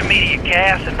 Request immediate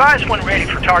CAS. Advise when ready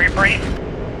for target brief.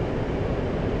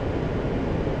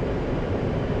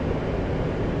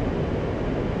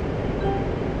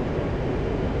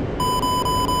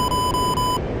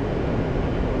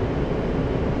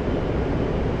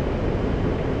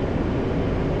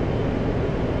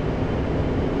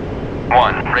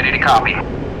 Ready to copy.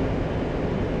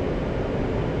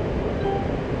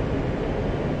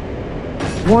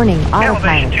 Warning, Elevation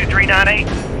autopilot. 2398.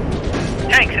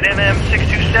 Tanks at MM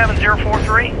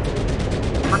 627043.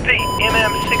 Repeat,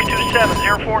 MM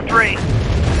 627043.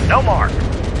 No mark.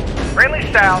 Friendly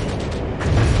south.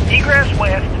 Egress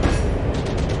west.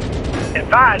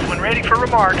 Advise when ready for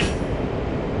remarks.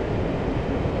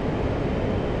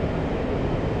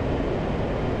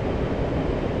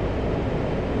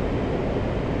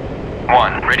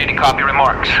 One, ready to copy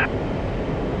remarks.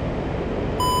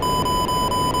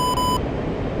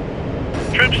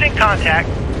 Troops in contact.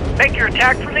 Make your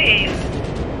attack from the east.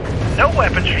 No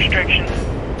weapons restrictions.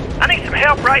 I need some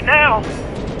help right now.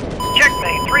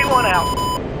 Checkmate 3-1 out.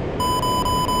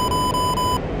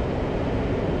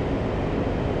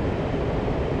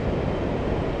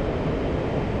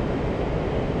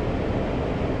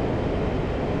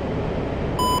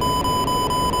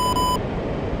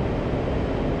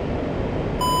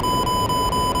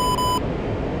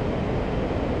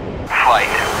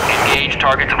 Engage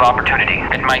targets of opportunity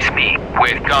at my speed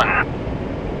with gun.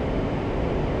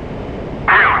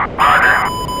 Roger.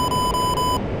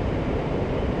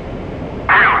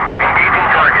 Engaging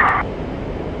target.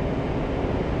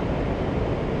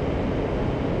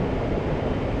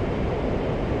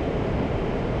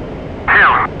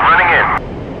 Running in.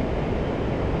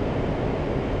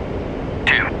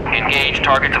 2. Engage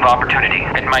targets of opportunity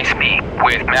at my speed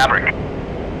with Maverick.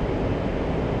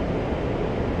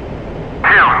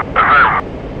 Affirm.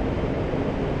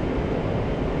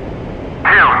 2.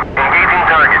 Engaging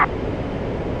target.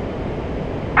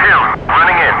 2.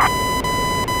 Running in.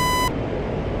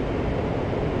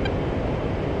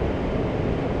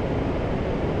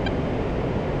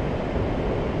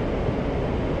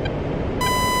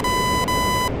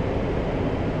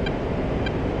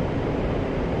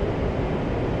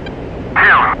 2.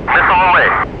 Missile away.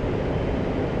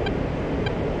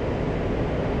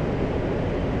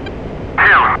 2.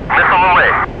 Missile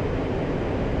away.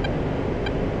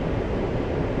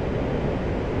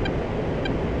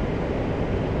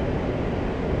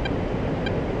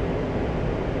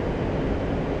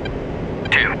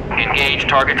 2. Engage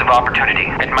targets of opportunity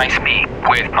at my speed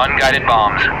with unguided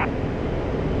bombs. 2.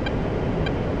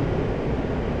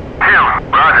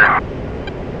 Roger.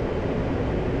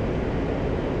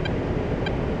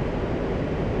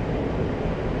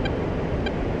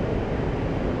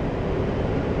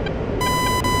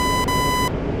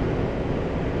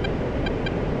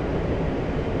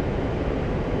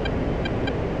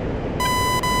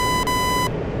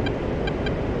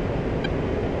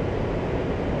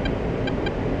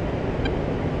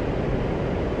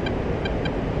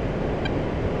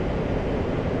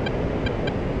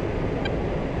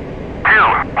 2.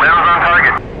 Rounds on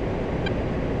target.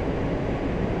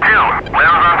 2.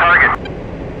 Rounds on target.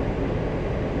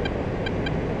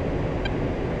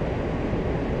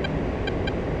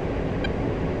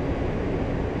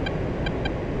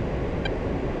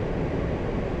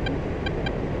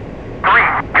 3.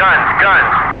 Guns.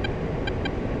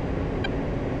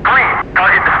 3.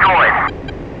 Target destroyed.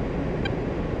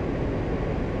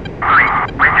 3.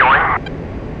 Rejoin.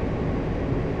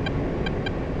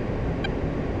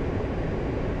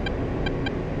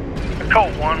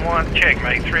 Colt 1-1,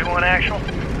 checkmate 3-1 actual.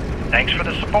 Thanks for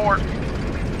the support.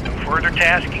 No further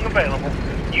tasking available.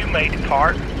 You may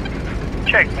depart.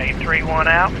 Checkmate 3-1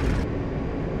 out.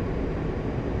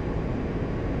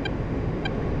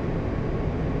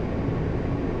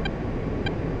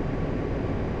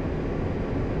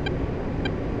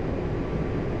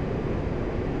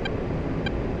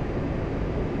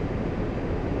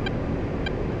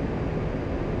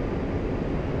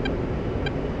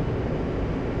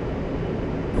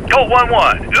 Colt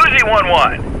 1-1, Uzi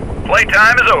 1-1.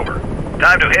 Playtime is over.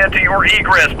 Time to head to your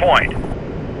egress point.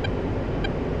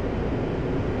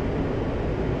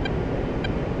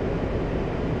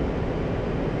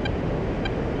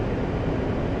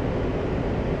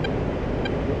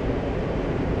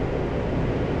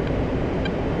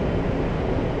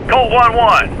 Colt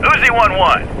 1-1, Uzi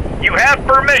 1-1. You have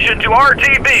permission to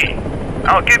RTB.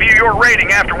 I'll give you your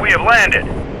rating after we have landed.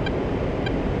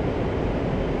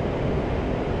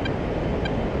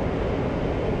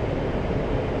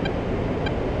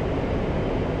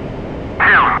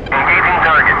 Engaging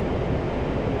target.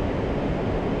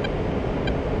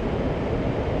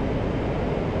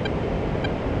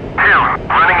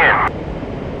 Running in.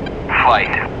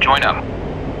 Flight, join up.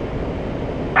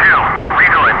 2,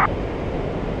 rejoin.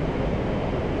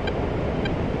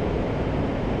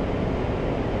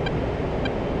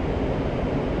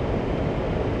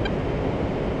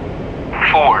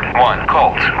 Ford, 1,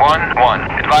 Colt,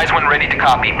 1-1. Advise when ready to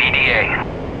copy BDA.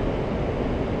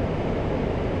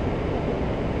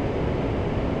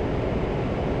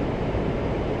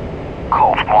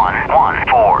 Colt 1-1,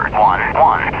 Ford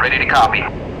 1-1. Ready to copy.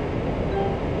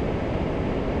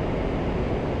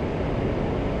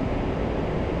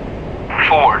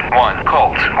 Ford 1,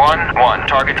 Colt 1-1.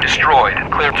 Target destroyed.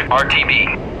 Clear to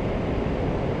RTB.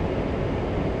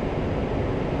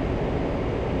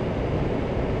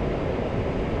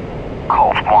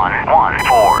 Colt 1-1,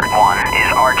 Ford 1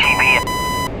 is RTB.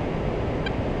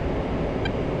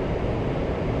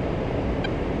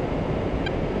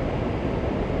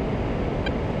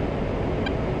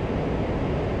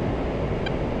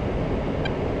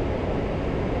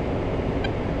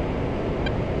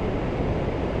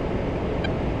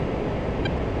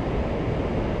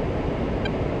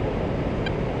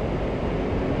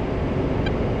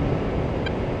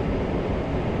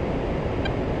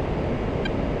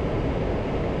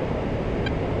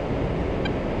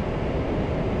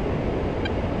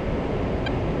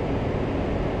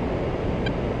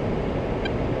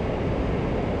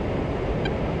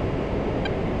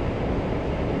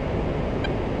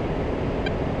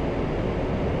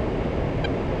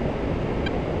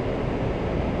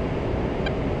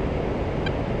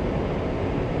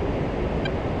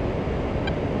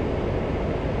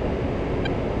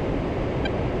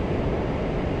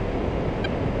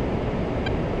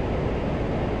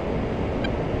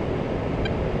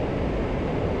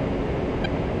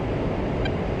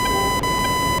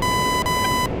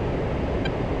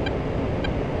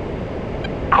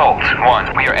 Colt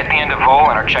 1, we are at the end of Vol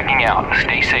and are checking out.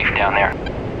 Stay safe down there.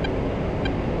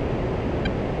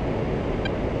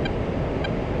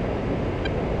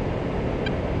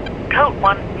 Colt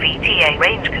 1, VTA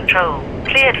range control.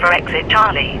 Cleared for exit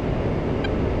Charlie.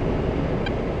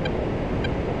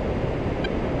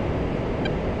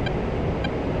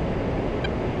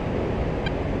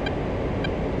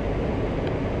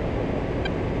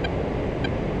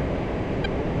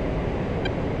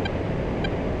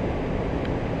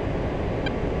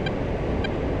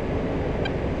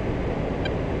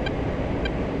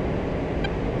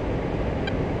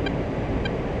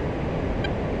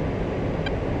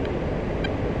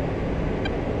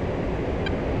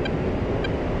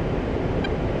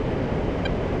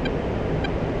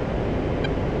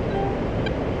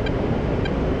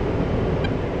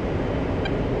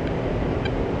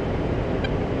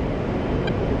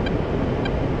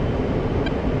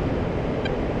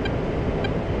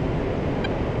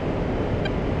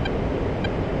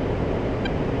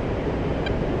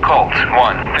 Colt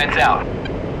 1, fence out. 2,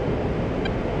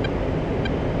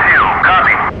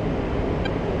 copy.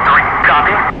 3,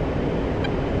 copy.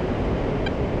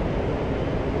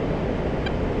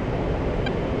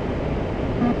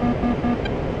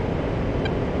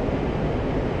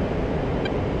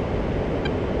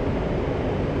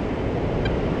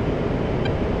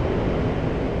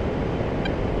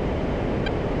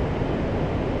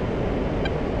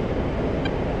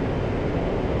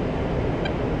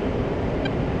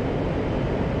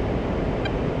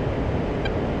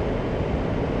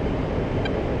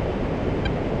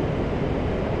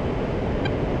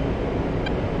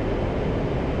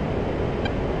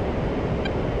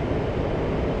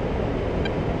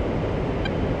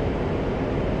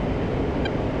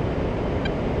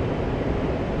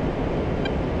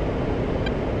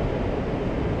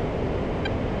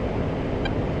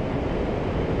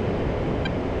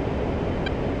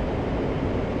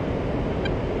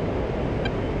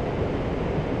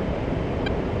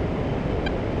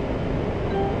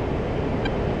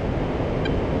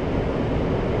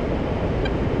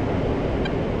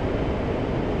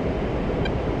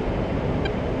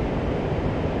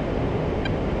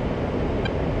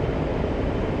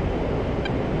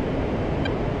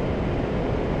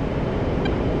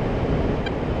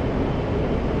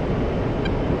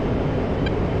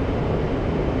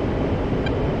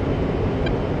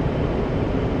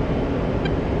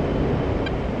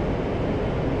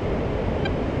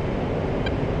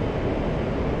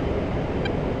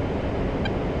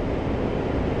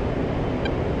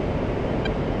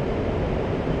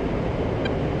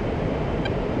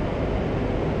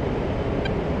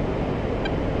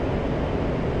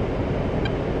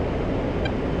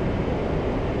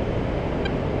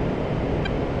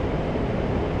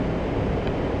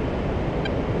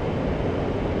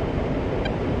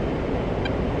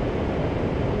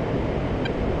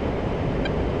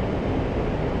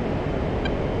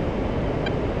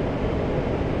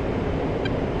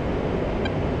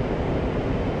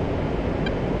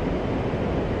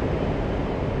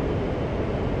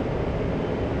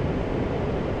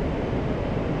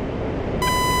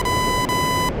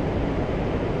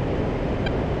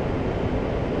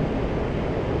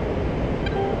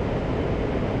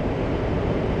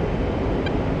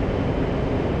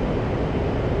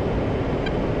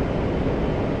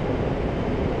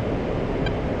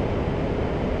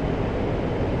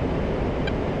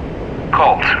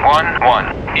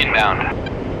 1-1, inbound.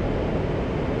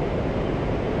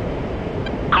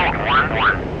 Colt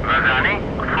 1-1. Mazani,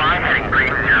 fly heading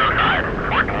 305,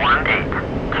 Fort 18.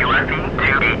 QFE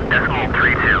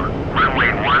 28.32.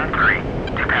 Runway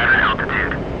 13 to pattern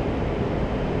altitude.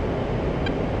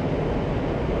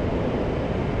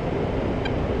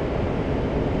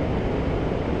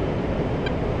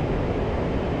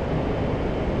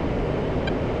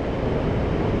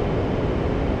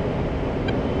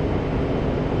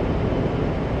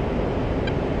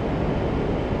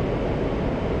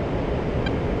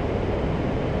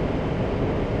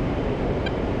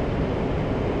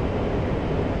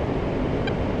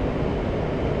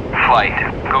 Flight,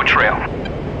 go trail.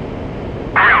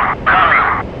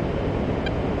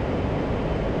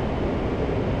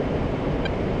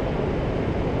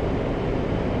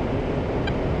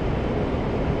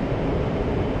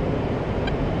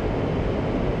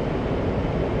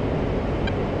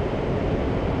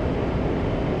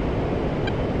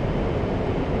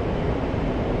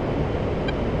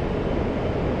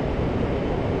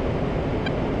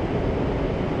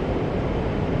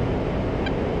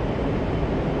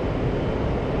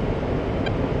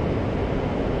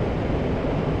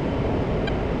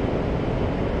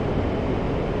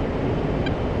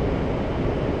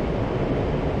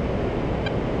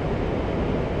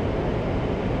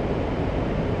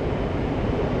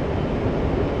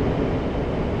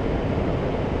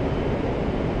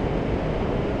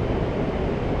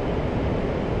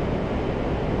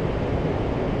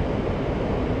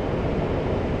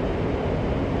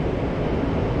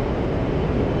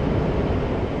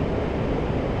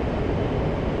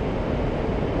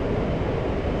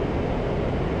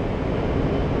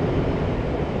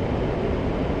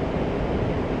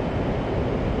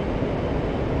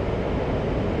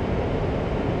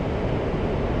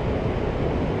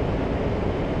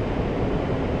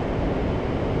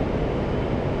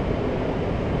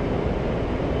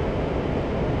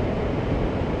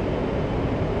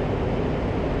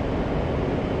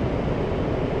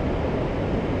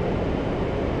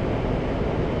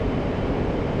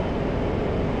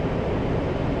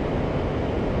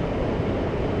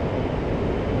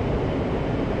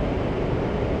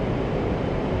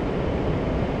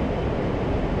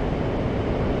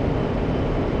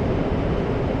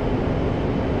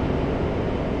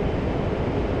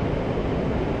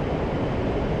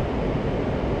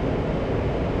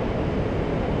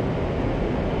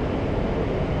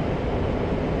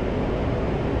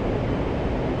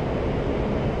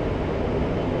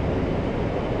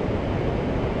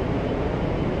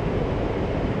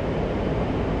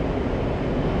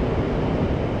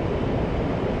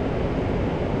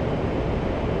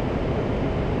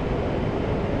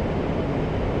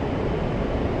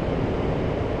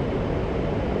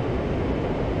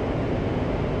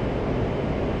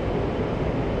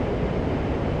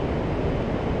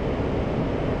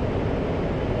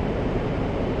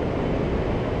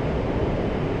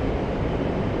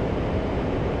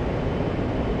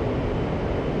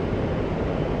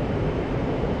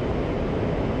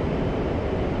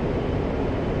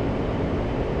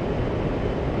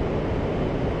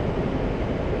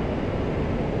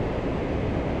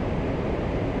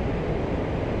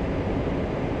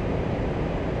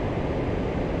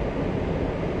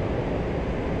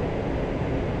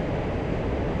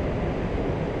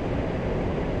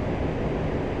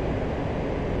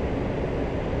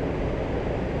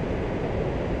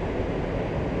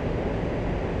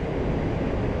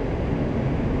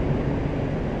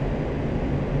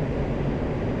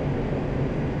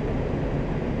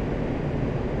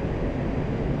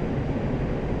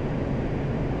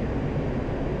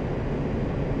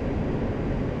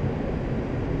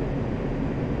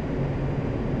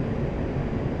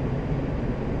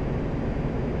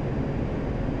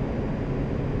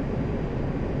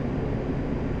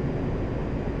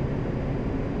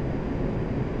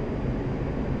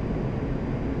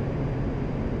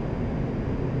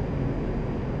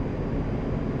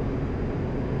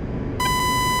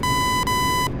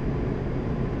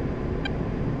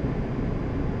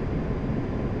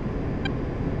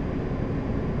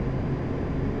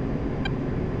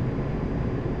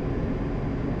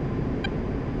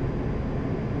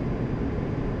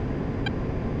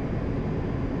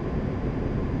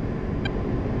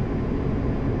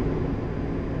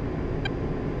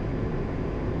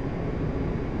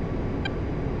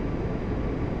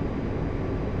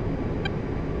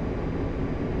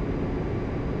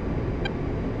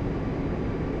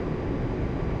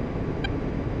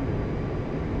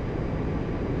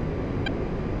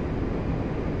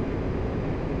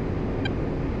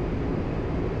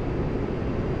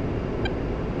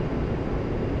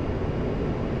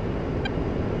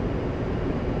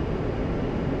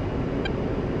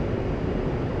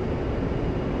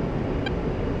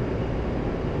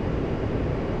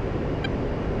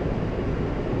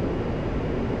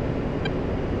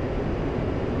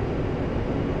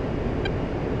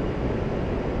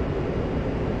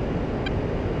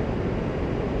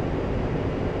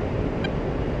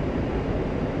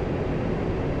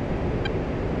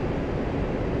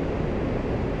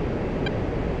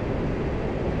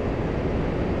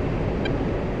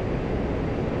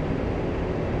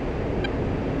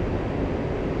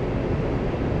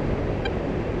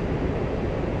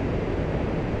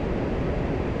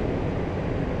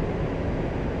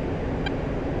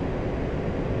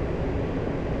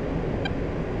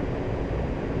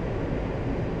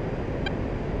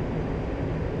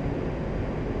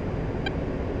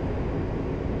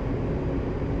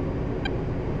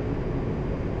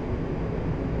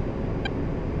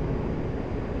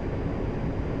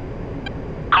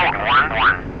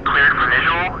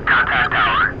 visual, contact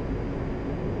tower.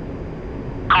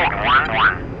 Colt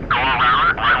 1-1, go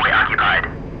around, runway occupied.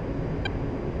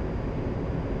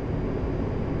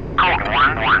 Colt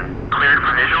 1-1, cleared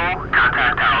for visual,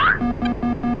 contact tower.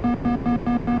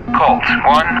 Colt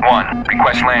 1-1,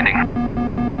 request landing.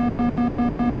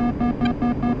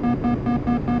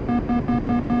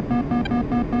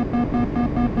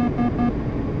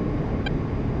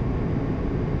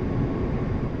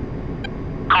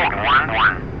 Colt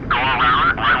 1-1, go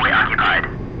around, runway occupied.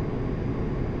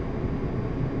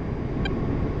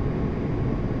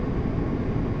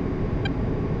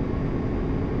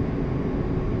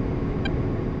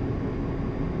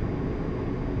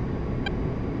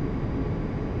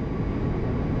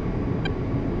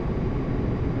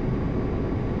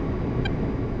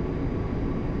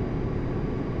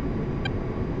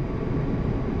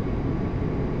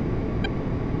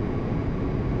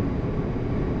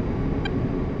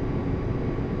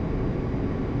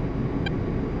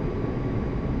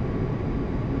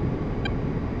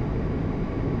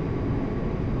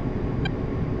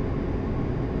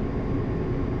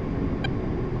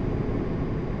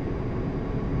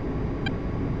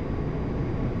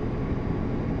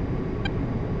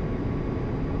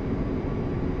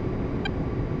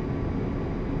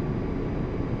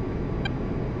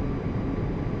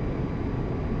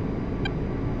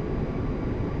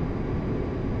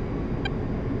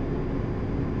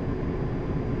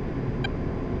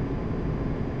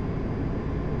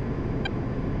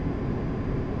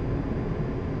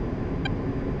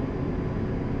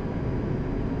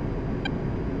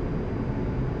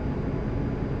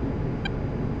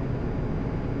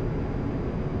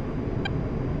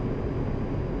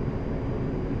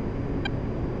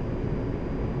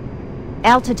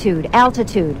 Altitude,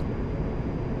 altitude.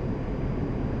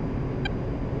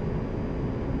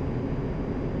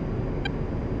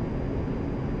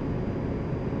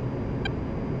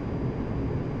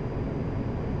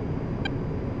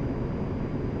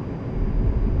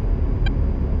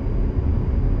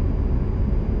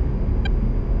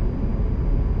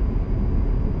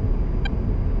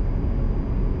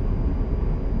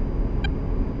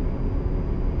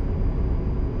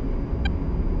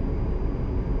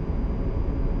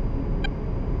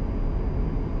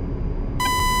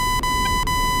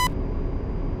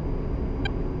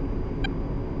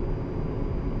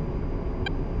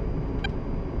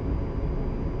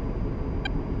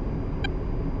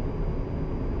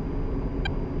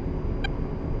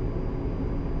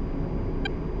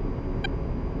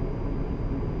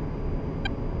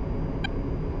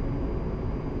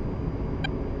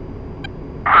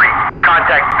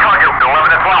 Contact target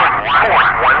 11 o'clock.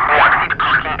 4-1-1. Proceed to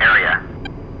parking area.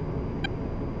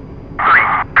 3.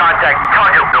 Contact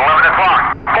target 11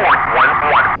 o'clock.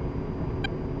 4-1-1.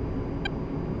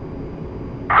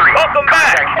 3. Welcome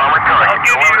back. Contact armored target. I'll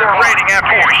give you your rating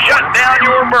after you shut down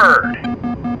your bird.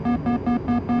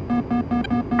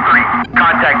 3.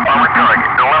 Contact armored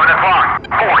target 11 o'clock.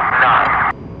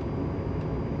 4-9.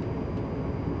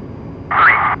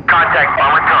 3. Contact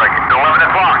armored target 11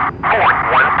 o'clock.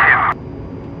 4-1-2.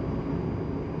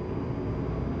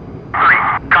 3.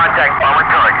 Contact armored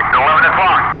target 11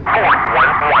 o'clock.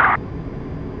 4-1-1.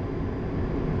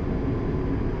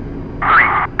 3.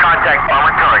 Contact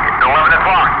armored target 11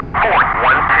 o'clock.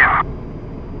 4-1-2.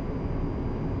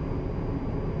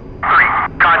 3.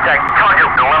 Contact target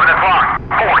 11 o'clock.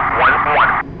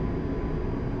 4-1-1.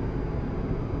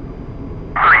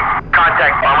 3.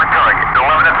 Contact armored target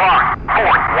 11 o'clock.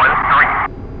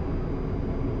 4-1-3.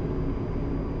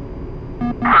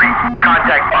 3.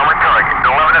 Contact armored target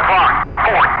 11 o'clock.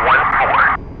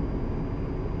 4-1-4.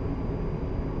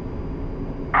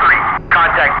 3.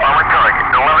 Contact armored target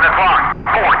 11 o'clock.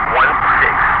 4-1-6.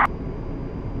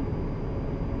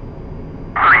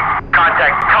 3.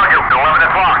 Contact target 11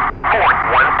 o'clock.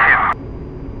 4-1-2.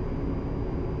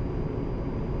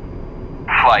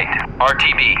 Flight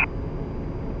RTB.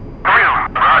 3.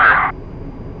 Roger.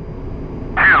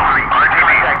 2. RTB.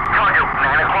 Contact target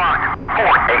 9 o'clock.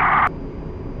 4-8.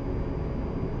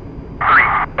 3.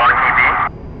 RTB.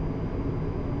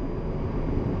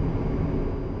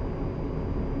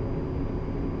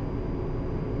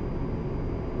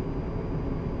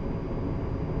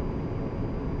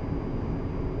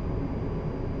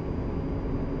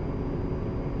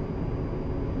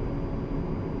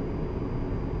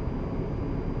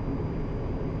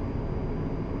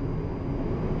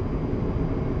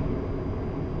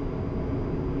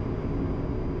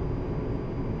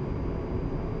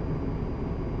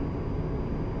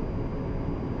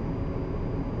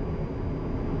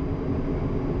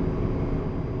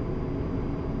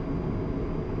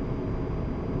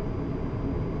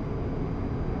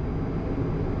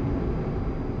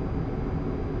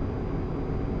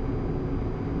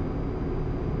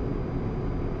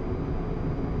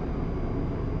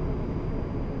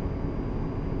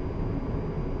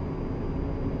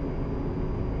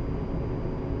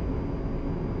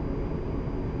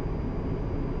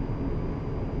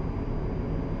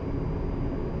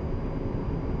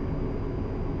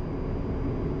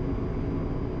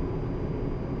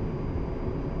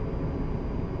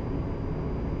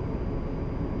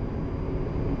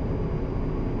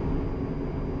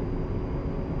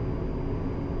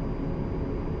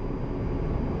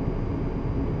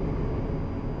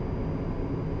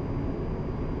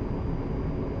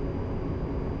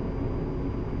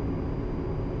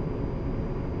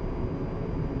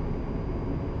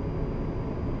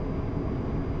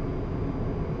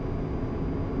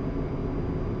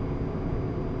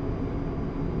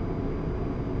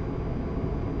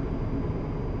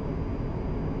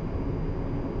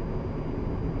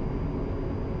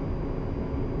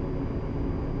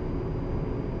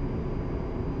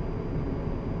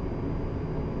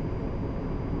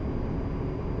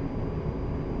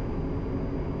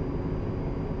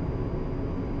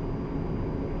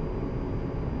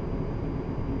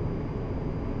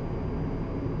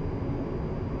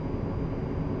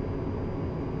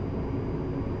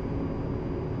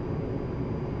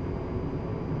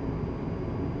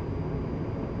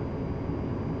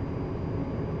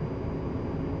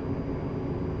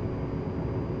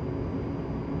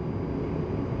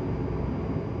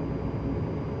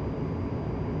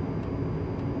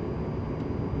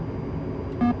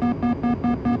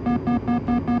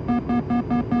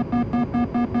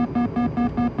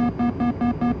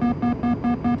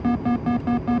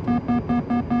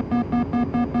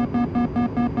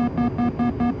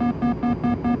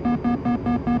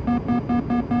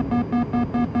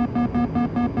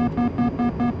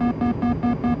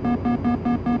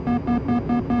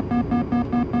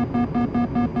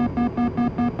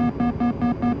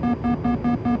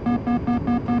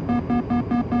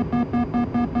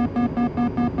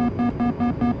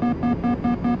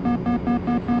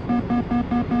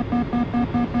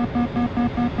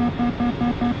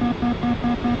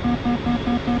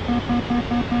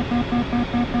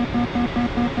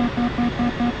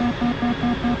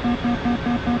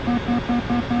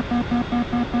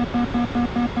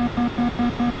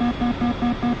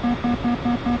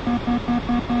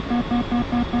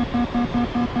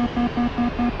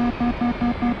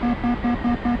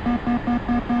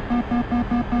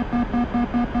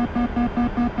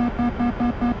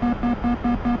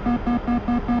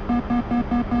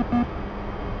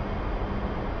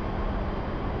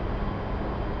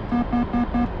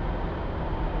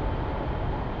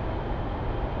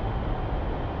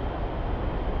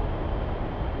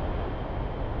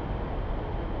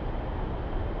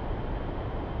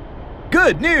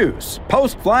 Good news!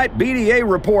 Post-flight BDA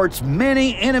reports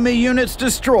many enemy units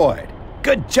destroyed.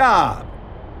 Good job!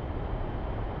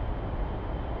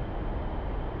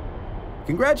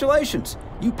 Congratulations!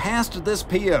 You passed this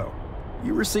PO.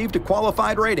 You received a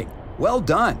qualified rating. Well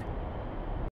done.